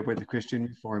partnership with the Christian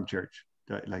Reformed Church.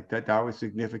 That was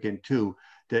significant too,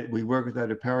 that we work with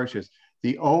other parishes.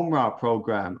 The OMRA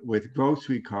program with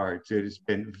grocery cards, it has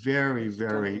been very,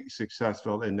 very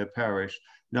successful in the parish.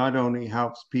 Not only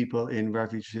helps people in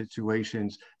refugee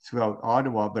situations throughout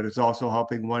Ottawa, but it's also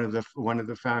helping one of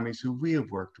the families who we have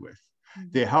worked with. Mm-hmm.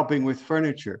 They're helping with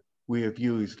furniture. We have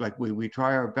used, we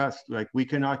try our best, we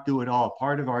cannot do it all.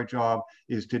 Part of our job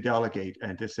is to delegate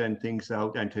and to send things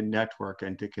out and to network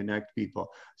and to connect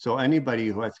people. So anybody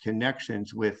who has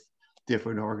connections with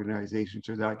different organizations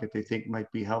or that they think might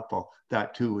be helpful,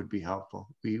 that too would be helpful.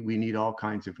 We need all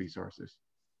kinds of resources.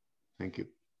 Thank you.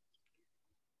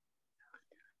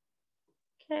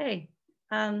 Okay.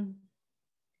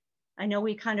 I know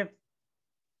we kind of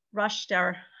rushed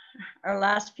our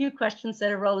last few questions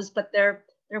that arose, but they're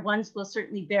ones we'll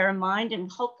certainly bear in mind, and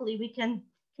hopefully we can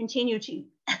continue to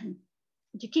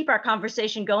keep our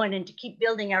conversation going and to keep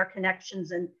building our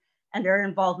connections and our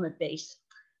involvement base.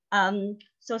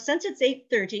 So since it's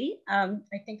 8:30,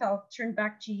 I think I'll turn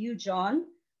back to you, John,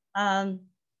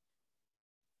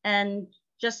 and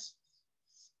just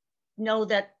know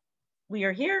that we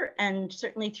are here, and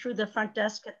certainly through the front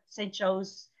desk at St.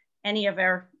 Joe's, any of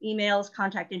our emails,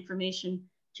 contact information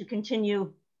to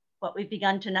continue what we've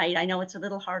begun tonight. I know it's a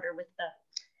little harder with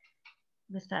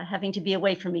having to be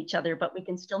away from each other, but we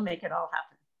can still make it all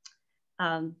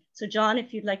happen. So John,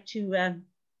 if you'd like to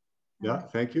yeah,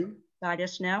 thank you. Guide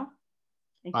us now.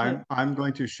 Thank you. I'm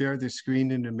going to share the screen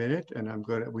in a minute, and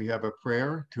we have a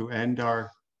prayer to end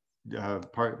our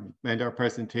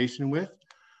presentation with.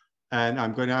 And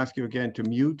I'm going to ask you again to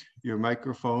mute your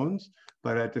microphones,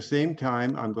 but at the same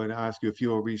time, I'm going to ask you if you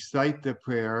will recite the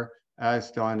prayer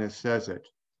as Donna says it.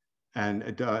 And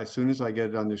as soon as I get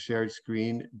it on the shared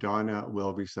screen, Donna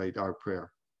will recite our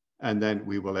prayer, and then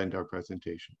we will end our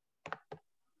presentation.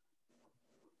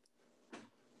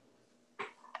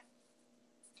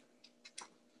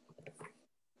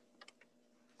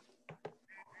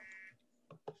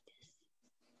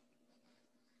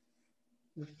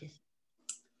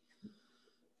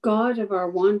 God of our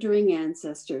wandering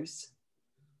ancestors,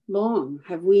 long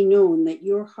have we known that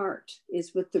your heart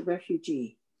is with the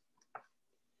refugee,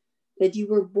 that you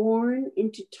were born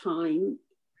into time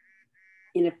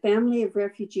in a family of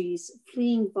refugees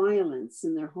fleeing violence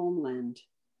in their homeland,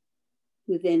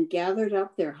 who then gathered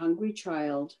up their hungry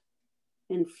child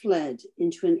and fled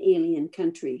into an alien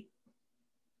country.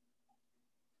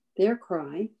 Their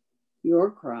cry, your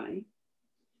cry,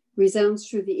 resounds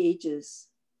through the ages.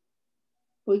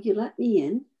 Will you let me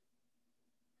in?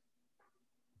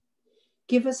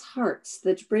 Give us hearts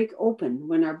that break open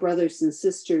when our brothers and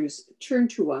sisters turn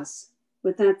to us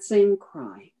with that same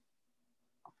cry.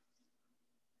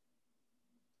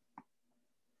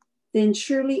 Then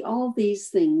surely all these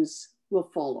things will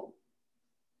follow.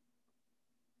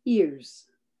 Ears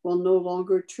will no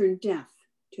longer turn deaf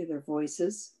to their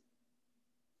voices.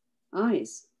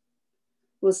 Eyes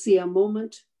will see a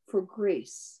moment for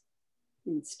grace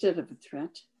instead of a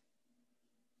threat.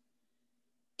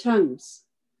 Tongues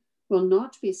will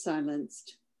not be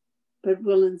silenced, but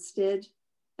will instead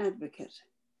advocate.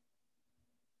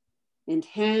 And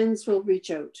hands will reach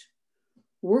out,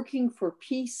 working for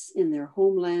peace in their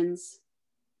homelands,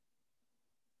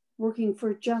 working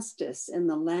for justice in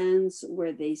the lands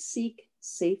where they seek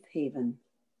safe haven.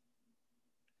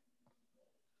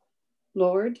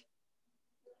 Lord,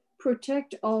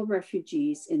 protect all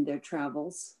refugees in their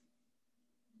travels.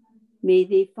 May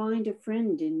they find a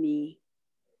friend in me,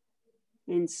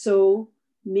 and so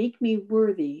make me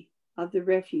worthy of the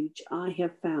refuge I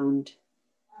have found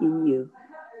in you.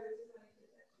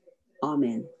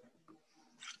 Amen.